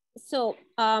 Yes. So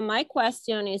my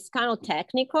question is kind of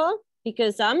technical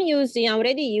because I'm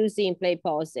already using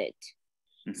PlayPosit.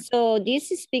 Mm-hmm. So this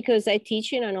is because I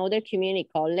teach in another community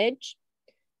college.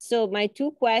 So my two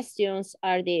questions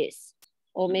are this,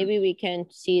 or maybe we can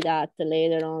see that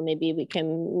later on. Maybe we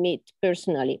can meet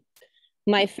personally.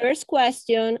 My first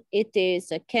question, it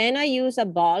is, can I use a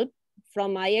bulb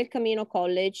from my El Camino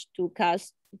College to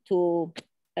cast to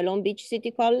Long Beach City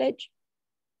College?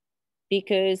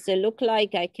 Because it looks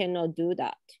like I cannot do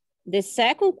that. The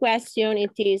second question,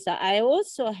 it is, I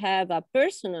also have a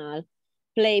personal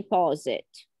PlayPosit,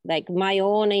 like my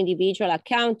own individual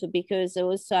account, because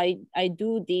also I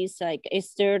do this like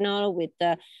external with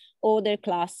other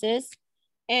classes.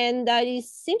 And that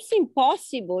seems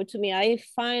impossible to me. I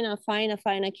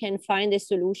can find a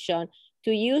solution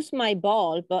to use my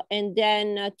bulb and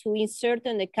then to insert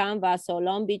in the Canvas or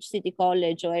Long Beach City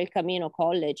College or El Camino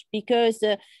College, because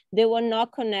they were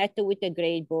not connected with the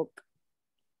grade book.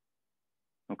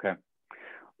 Okay.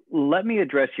 Let me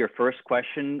address your first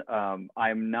question.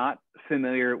 I'm not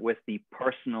familiar with the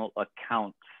personal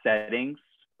account settings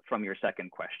from your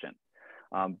second question.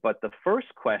 But the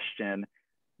first question,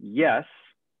 yes,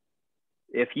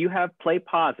 if you have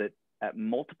PlayPosit at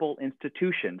multiple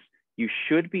institutions, you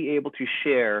should be able to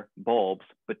share bulbs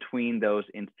between those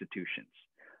institutions.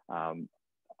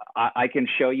 I can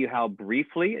show you how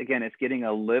briefly. Again, it's getting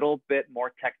a little bit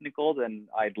more technical than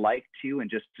I'd like to in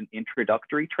just an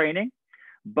introductory training.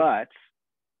 But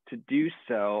to do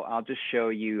so, I'll just show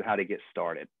you how to get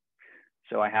started.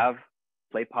 So I have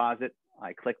PlayPosit.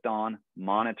 I clicked on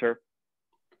Monitor.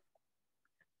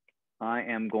 I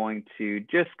am going to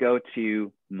just go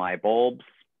to My Bulbs.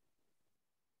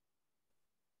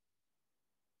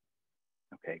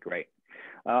 Okay, great.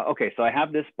 Okay, so I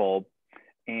have this bulb,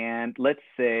 and let's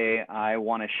say I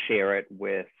want to share it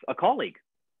with a colleague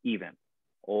even,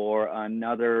 or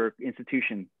another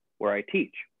institution where I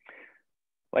teach.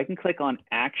 Well, I can click on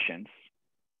Actions,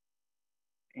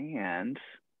 and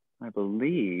I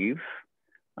believe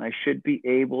I should be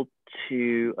able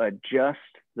to adjust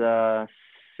the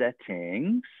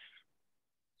settings.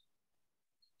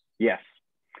 Yes,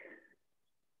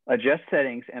 adjust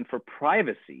settings, and for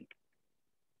privacy,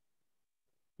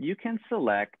 you can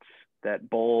select that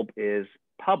bulb is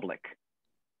public,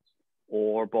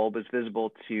 or bulb is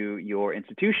visible to your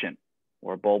institution,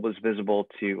 or bulb is visible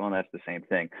to, well, that's the same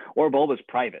thing, or bulb is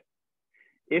private.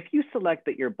 If you select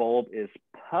that your bulb is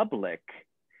public,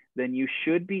 then you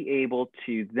should be able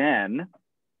to then,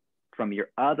 from your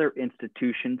other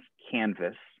institution's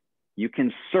Canvas, you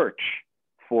can search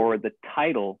for the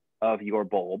title of your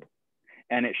bulb,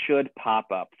 and it should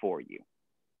pop up for you.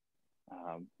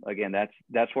 Again,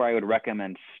 that's where I would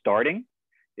recommend starting,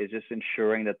 is just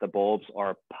ensuring that the bulbs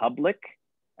are public,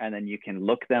 and then you can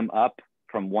look them up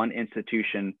from one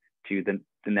institution to the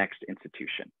next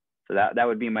institution. So that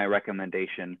would be my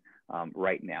recommendation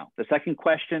right now. The second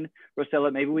question,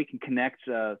 Rosella, maybe we can connect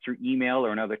through email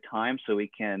or another time so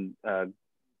we can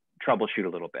troubleshoot a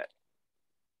little bit.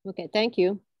 Okay, thank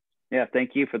you. Yeah,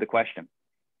 thank you for the question.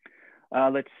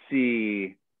 Let's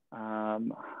see.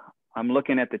 I'm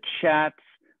looking at the chats.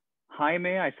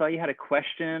 Jaime, I saw you had a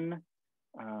question.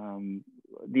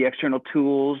 The external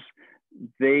tools,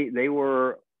 they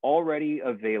were already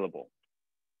available.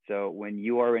 So when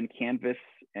you are in Canvas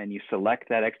and you select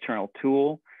that external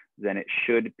tool, then it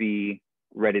should be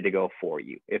ready to go for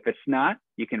you. If it's not,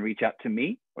 you can reach out to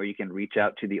me or you can reach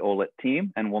out to the OLIT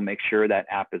team and we'll make sure that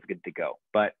app is good to go.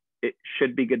 But it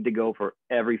should be good to go for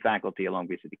every faculty at Long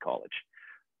Beach City College.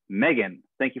 Megan,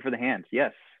 thank you for the hands.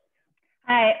 Yes.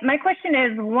 Hi, my question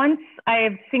is, once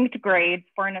I've synced grades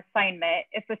for an assignment,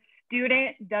 if a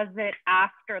student does it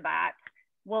after that,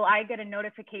 will I get a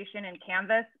notification in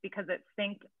Canvas because it's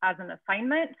synced as an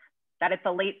assignment that it's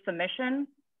a late submission?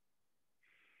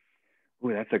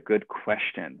 Ooh, that's a good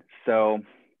question. So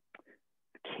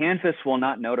Canvas will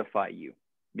not notify you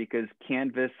because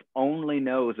Canvas only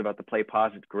knows about the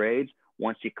PlayPosit grades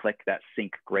once you click that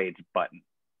sync grades button.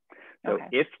 So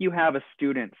if you have a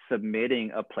student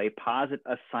submitting a PlayPosit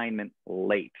assignment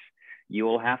late, you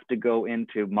will have to go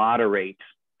into moderate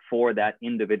for that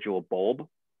individual bulb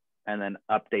and then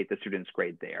update the student's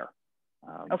grade there.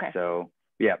 So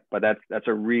yeah, but that's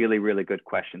a really, really good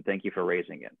question. Thank you for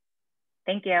raising it.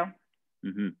 Thank you.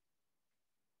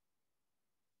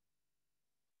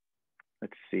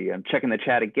 Let's see, I'm checking the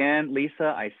chat again. Lisa,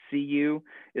 I see you.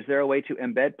 Is there a way to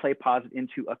embed PlayPosit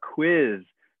into a quiz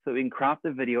so we can crop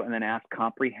the video and then ask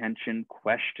comprehension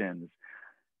questions?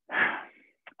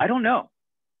 I don't know.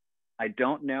 I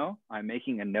don't know. I'm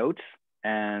making a note.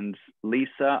 And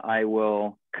Lisa, I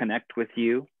will connect with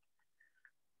you.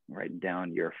 Write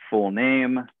down your full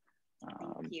name.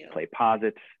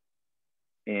 PlayPosit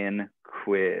in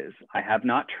quiz. I have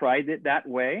not tried it that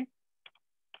way.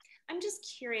 I'm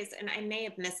just curious, and I may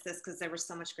have missed this because there was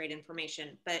so much great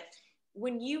information, but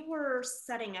when you were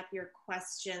setting up your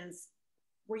questions,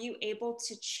 were you able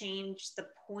to change the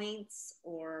points,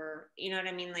 or, you know what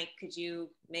I mean? Like, could you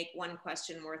make one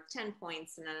question worth 10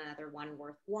 points and another one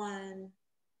worth 1?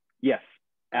 Yes,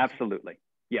 absolutely.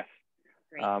 Yes.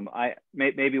 Great.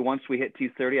 Maybe once we hit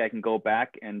 2:30, I can go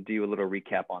back and do a little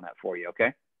recap on that for you.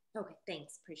 Okay. Okay.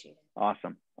 Thanks. Appreciate it.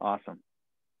 Awesome. Awesome.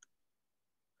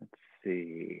 Let's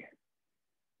see.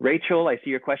 Rachel, I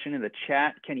see your question in the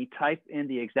chat. Can you type in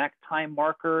the exact time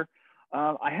marker?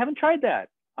 I haven't tried that.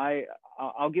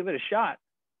 I'll give it a shot.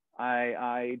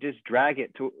 I just drag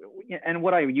it to, and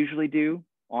what I usually do,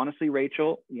 honestly,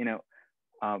 Rachel, you know,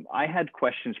 I had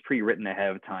questions pre-written ahead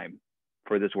of time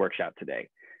for this workshop today.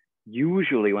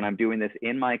 Usually when I'm doing this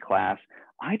in my class,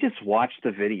 I just watch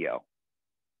the video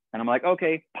and I'm like,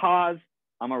 okay, pause.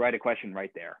 I'm gonna write a question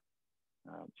right there.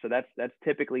 So that's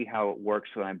typically how it works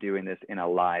when I'm doing this in a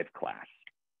live class.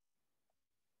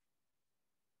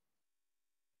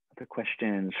 Other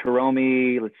questions,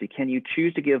 Hiromi, let's see. Can you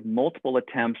choose to give multiple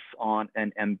attempts on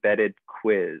an embedded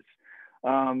quiz?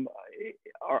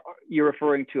 You're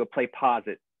referring to a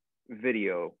PlayPosit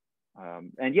video.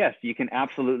 And yes, you can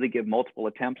absolutely give multiple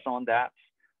attempts on that.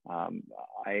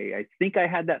 I think I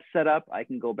had that set up. I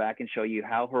can go back and show you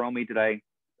how. Hiromi, did I,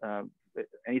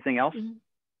 anything else?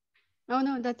 Oh,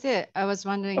 no, that's it. I was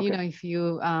wondering, you know, if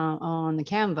you on the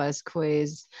Canvas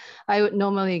quiz, I would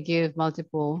normally give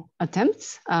multiple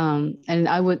attempts. And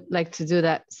I would like to do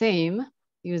that same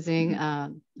using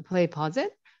PlayPosit.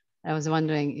 I was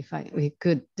wondering if we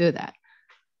could do that.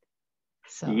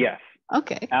 So yes.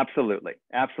 Okay. Absolutely.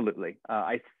 Absolutely.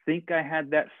 I think I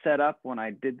had that set up when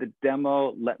I did the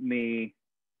demo. Let me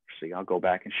see, I'll go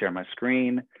back and share my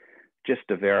screen just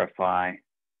to verify.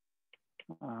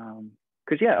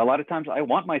 Because yeah, a lot of times I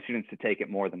want my students to take it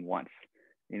more than once,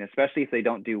 you know, especially if they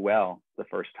don't do well the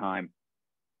first time.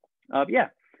 Yeah,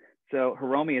 so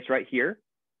Hiromi, it's right here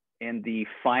in the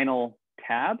final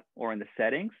tab or in the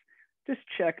settings. Just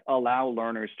check allow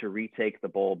learners to retake the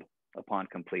bulb upon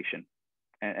completion.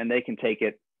 And they can take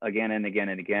it again and again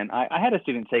and again. I had a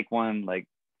student take one like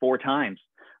 4 times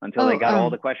until they got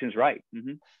all the questions right.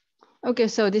 Okay,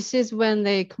 so this is when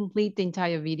they complete the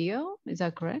entire video, is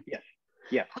that correct? Yes.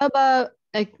 Yeah. How about,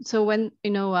 like, so when,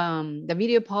 you know, the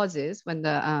video pauses when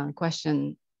the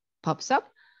question pops up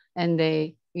and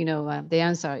they, you know, they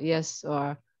answer yes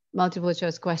or multiple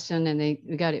choice question and they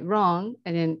got it wrong.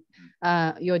 And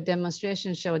then your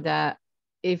demonstration showed that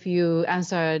if you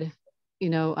answered, you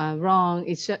know, wrong,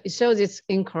 it shows it's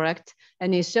incorrect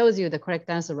and it shows you the correct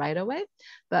answer right away.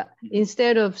 But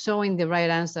instead of showing the right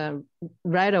answer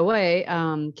right away,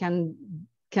 can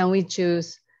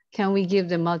we give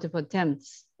them multiple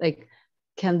attempts? Like,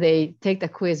 can they take the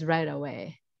quiz right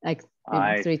away? Like, you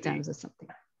know, 3 times or something?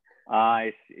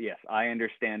 Yes, I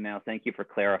understand now. Thank you for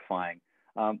clarifying.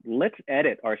 Let's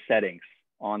edit our settings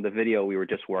on the video we were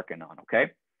just working on,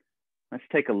 okay? Let's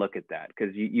take a look at that,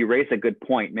 because you raised a good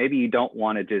point. Maybe you don't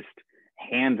want to just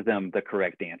hand them the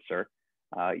correct answer.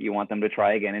 You want them to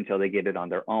try again until they get it on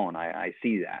their own. I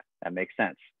see that. That makes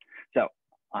sense. So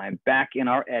I'm back in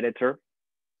our editor.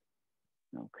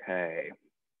 Okay.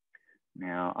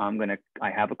 Now I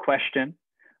have a question.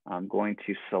 I'm going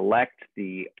to select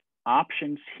the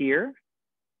options here.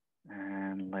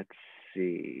 And let's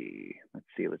see.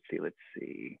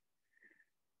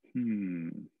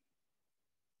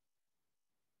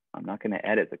 I'm not going to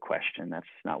edit the question. That's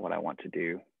not what I want to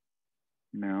do.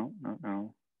 No.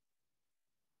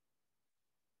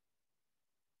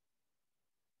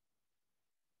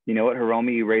 You know what,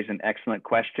 Hiromi, you raised an excellent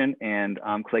question, and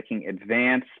I'm clicking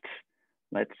advanced.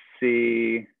 Let's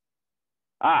see.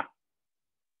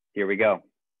 Here we go.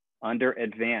 Under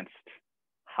advanced,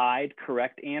 hide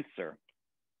correct answer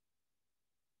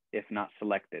if not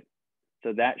selected.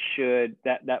 So that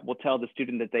will tell the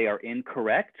student that they are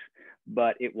incorrect,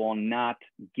 but it will not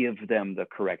give them the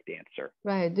correct answer.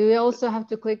 Right. Do we also have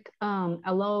to click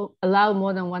allow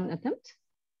more than one attempt?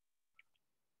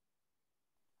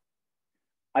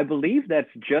 I believe that's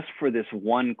just for this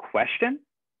one question.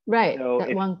 Right, so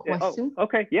that one question.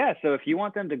 Okay, yeah. So if you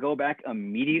want them to go back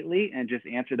immediately and just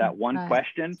answer that one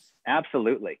question,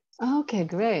 absolutely. Okay,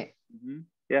 great.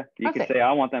 Yeah, you could say,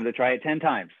 I want them to try it 10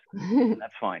 times.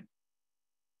 That's fine.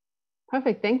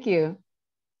 Perfect, thank you.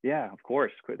 Yeah, of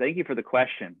course. Thank you for the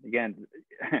question. Again,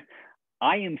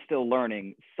 I am still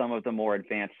learning some of the more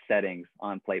advanced settings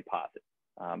on PlayPosit.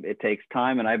 It takes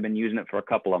time, and I've been using it for a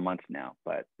couple of months now,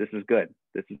 but this is good.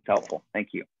 This is helpful. Thank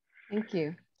you. Thank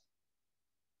you.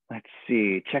 Let's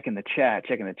see, checking the chat.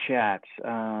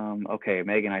 Okay,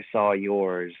 Megan, I saw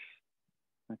yours.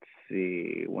 Let's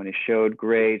see, when it showed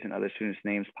grades and other students'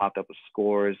 names popped up with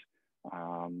scores,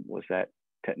 was that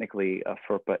technically a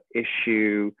FERPA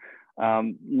issue?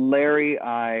 Larry,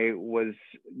 I was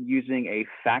using a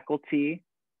faculty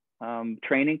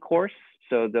training course.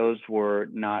 So those were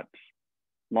not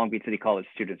Long Beach City College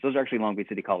students. Those are actually Long Beach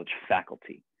City College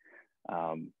faculty.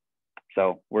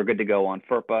 So we're good to go on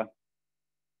FERPA.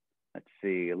 Let's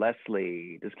see,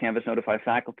 Leslie, does Canvas notify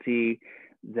faculty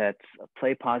that a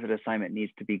PlayPosit assignment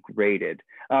needs to be graded?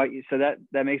 So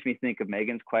that makes me think of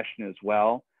Megan's question as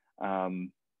well.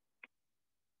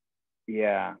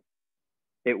 Yeah,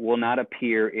 it will not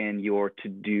appear in your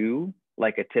to-do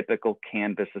like a typical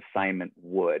Canvas assignment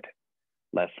would,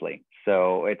 Leslie.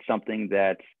 So it's something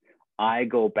that I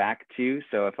go back to.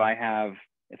 So if I have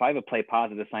a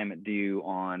PlayPosit assignment due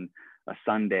on a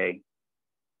Sunday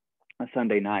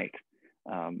night,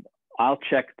 I'll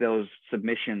check those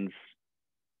submissions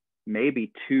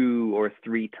maybe 2 or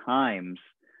 3 times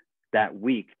that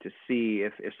week to see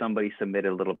if somebody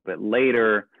submitted a little bit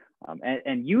later.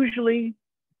 And usually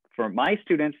for my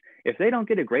students, if they don't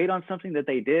get a grade on something that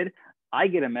they did, I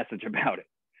get a message about it.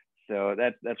 So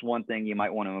that's one thing you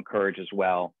might want to encourage as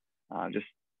well. Just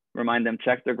remind them,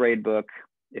 check their grade book.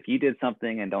 If you did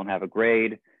something and don't have a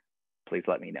grade, please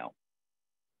let me know.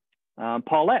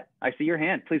 Paulette, I see your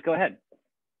hand. Please go ahead.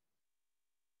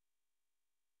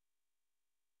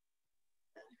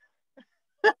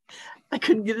 I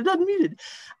couldn't get it unmuted.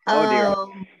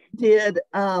 Oh dear.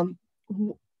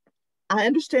 I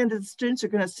understand that the students are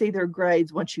going to see their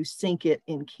grades once you sync it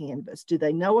in Canvas. Do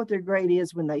they know what their grade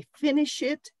is when they finish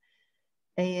it?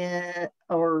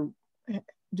 Or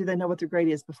do they know what their grade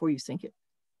is before you sync it?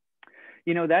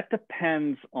 You know, that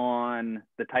depends on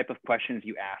the type of questions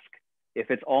you ask. If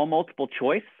it's all multiple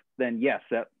choice, then yes,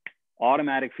 that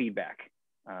automatic feedback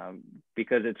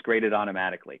because it's graded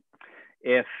automatically.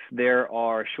 If there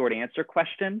are short answer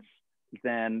questions,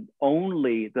 then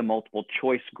only the multiple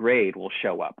choice grade will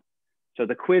show up. So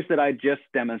the quiz that I just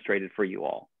demonstrated for you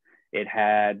all, it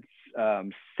had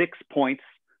 6 points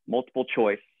multiple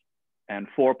choice and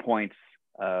 4 points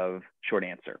of short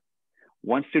answer.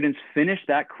 Once students finish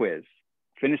that quiz,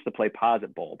 finish the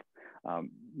PlayPosit bulb,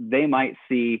 they might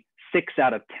see 6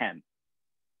 out of 10.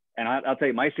 And I'll tell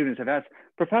you, my students have asked,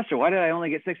 Professor, why did I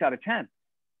only get 6 out of 10?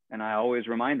 And I always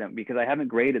remind them, because I haven't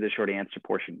graded the short answer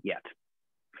portion yet.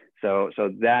 So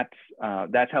that's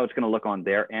how it's going to look on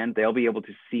their end. They'll be able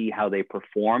to see how they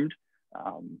performed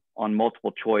on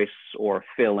multiple choice or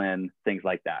fill in, things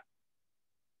like that.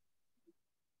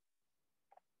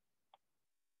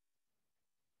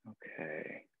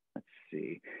 Okay, let's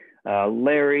see.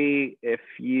 Larry, if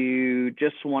you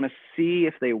just want to see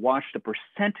if they watched a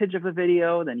percentage of a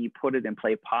video, then you put it in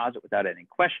PlayPosit without any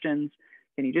questions.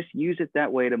 Can you just use it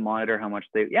that way to monitor how much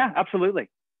they, yeah, absolutely.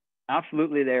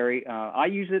 Absolutely, Larry. I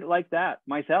use it like that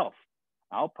myself.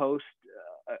 I'll post,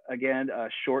 again, a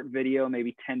short video,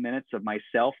 maybe 10 minutes of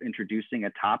myself introducing a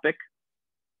topic.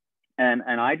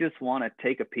 And I just want to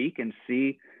take a peek and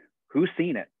see who's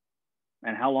seen it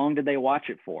and how long did they watch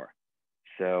it for.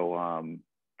 So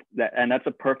that's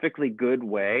a perfectly good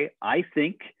way, I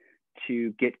think,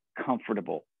 to get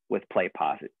comfortable with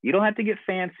PlayPosit. You don't have to get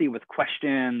fancy with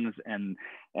questions and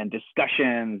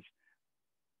discussions.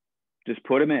 Just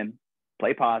put them in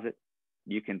PlayPosit.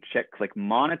 You can click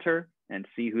monitor and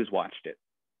see who's watched it.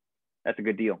 That's a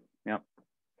good deal. Yeah.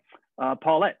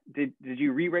 Paulette, did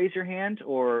you re-raise your hand,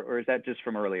 or is that just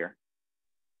from earlier?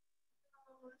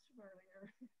 Oh, that's from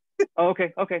earlier.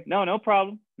 Oh, okay. No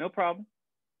problem. No problem.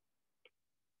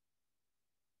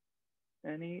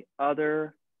 Any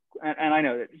other? And I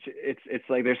know it's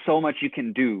like there's so much you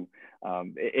can do.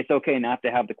 It's okay not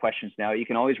to have the questions now. You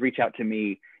can always reach out to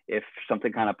me if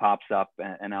something kind of pops up,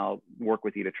 and I'll work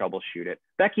with you to troubleshoot it.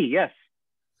 Becky, yes.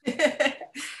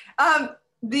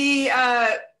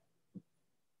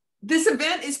 This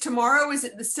event is tomorrow. Is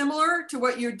it similar to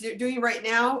what you're doing right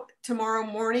now, tomorrow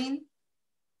morning?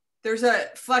 There's a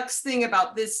flex thing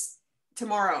about this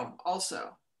tomorrow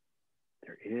also.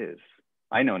 There is.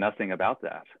 I know nothing about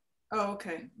that. Oh,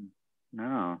 okay.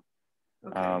 No.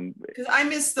 Okay. Because I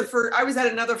missed the first, I was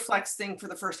at another flex thing for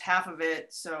the first half of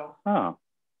it, so. Oh.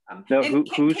 So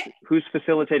who's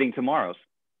facilitating tomorrow's?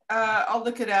 I'll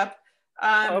look it up.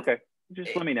 Okay,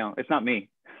 just let me know. It's not me.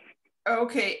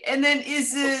 Okay, and then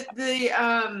is it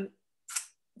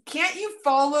can't you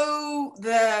follow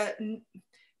the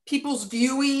people's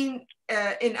viewing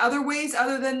in other ways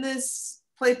other than this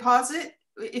PlayPosit?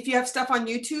 If you have stuff on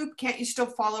YouTube, can't you still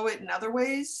follow it in other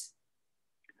ways?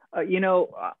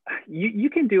 You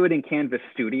can do it in Canvas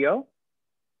Studio.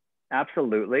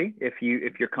 Absolutely, if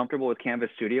you're comfortable with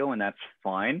Canvas Studio, and that's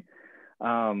fine.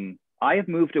 I have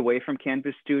moved away from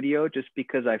Canvas Studio just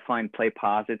because I find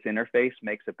PlayPosit's interface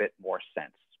makes a bit more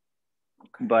sense.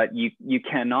 Okay. But you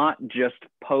cannot just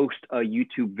post a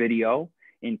YouTube video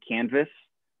in Canvas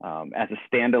as a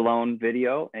standalone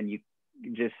video, and you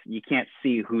can't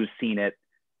see who's seen it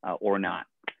or not.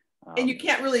 And you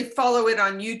can't really follow it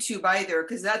on YouTube either,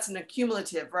 because that's an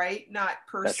accumulative, right? Not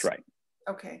per. That's right.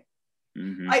 Okay.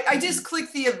 Mm-hmm. I just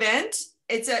clicked the event.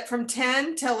 It's from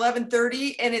 10 to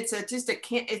 11:30, and it's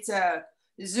a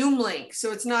Zoom link,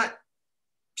 so it's not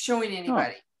showing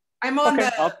anybody. Oh. I'm on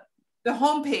the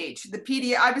homepage, the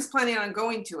PDF. I was planning on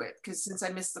going to it since I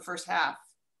missed the first half.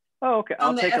 Oh, okay.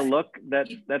 I'll take a look.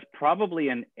 That's probably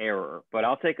an error, but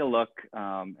I'll take a look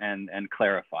and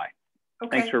clarify.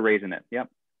 Okay. Thanks for raising it. Yep.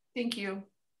 Thank you.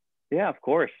 Yeah, of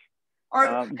course.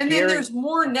 And then there's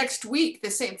more next week. The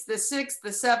 6th, the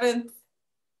 7th.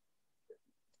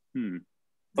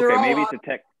 Okay,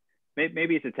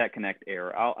 maybe it's a Tech Connect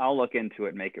error. I'll look into it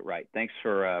and make it right. Thanks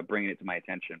for bringing it to my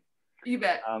attention. You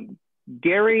bet.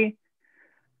 Gary,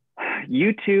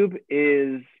 YouTube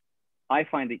is, I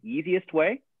find, the easiest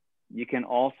way. You can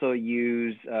also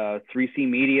use 3C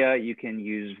Media. You can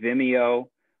use Vimeo.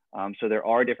 So there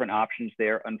are different options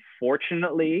there.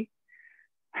 Unfortunately,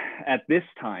 at this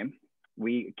time,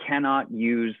 we cannot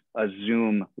use a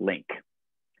Zoom link.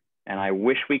 And I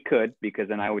wish we could, because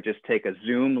then I would just take a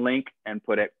Zoom link and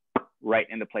put it right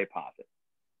into PlayPosit.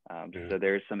 So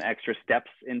there's some extra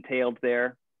steps entailed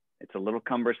there. It's a little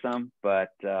cumbersome, but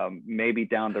maybe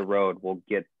down the road we'll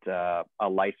get a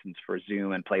license for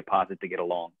Zoom and PlayPosit to get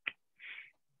along.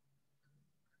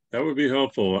 That would be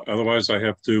helpful. Otherwise, I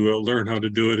have to learn how to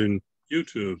do it in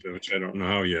YouTube, which I don't know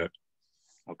how yet.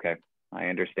 Okay, I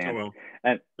understand. Oh,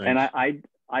 well. And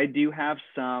I do have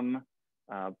some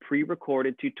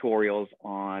pre-recorded tutorials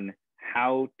on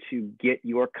how to get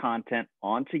your content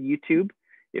onto YouTube.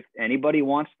 If anybody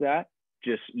wants that,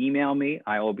 just email me.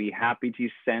 I will be happy to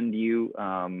send you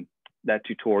that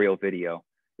tutorial video.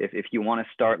 If you want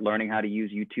to start learning how to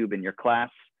use YouTube in your class,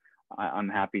 I'm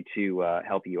happy to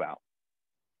help you out.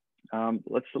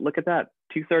 Let's look at that.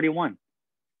 231.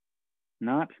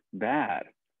 Not bad.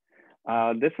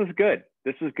 This was good.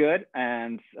 This was good.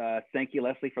 And thank you,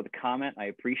 Leslie, for the comment. I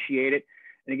appreciate it.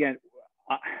 And again,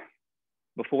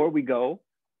 before we go,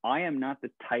 I am not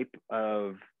the type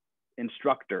of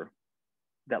instructor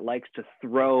that likes to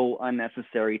throw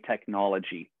unnecessary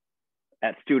technology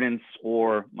at students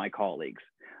or my colleagues.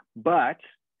 But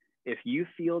if you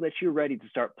feel that you're ready to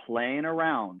start playing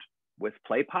around with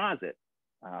PlayPosit,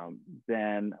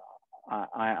 then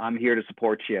I'm here to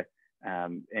support you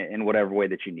in whatever way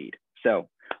that you need. So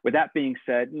with that being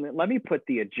said, let me put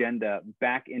the agenda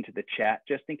back into the chat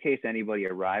just in case anybody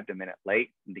arrived a minute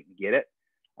late and didn't get it.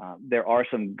 There are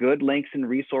some good links and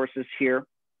resources here.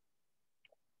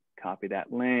 Copy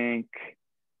that link.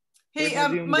 Hey,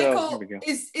 Michael,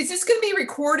 is this going to be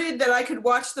recorded that I could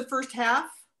watch the first half?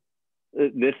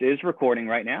 This is recording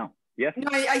right now. Yes. No,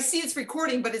 I see it's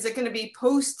recording, but is it going to be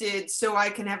posted so I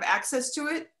can have access to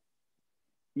it?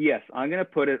 Yes, I'm going to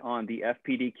put it on the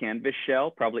FPD Canvas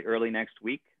shell probably early next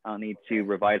week. I'll need to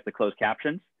revise the closed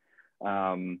captions.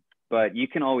 But you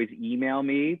can always email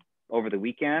me over the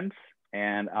weekends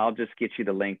and I'll just get you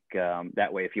the link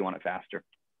that way if you want it faster.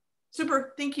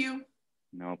 Super, thank you.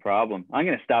 No problem. I'm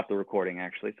going to stop the recording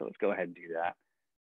actually, so let's go ahead and do that.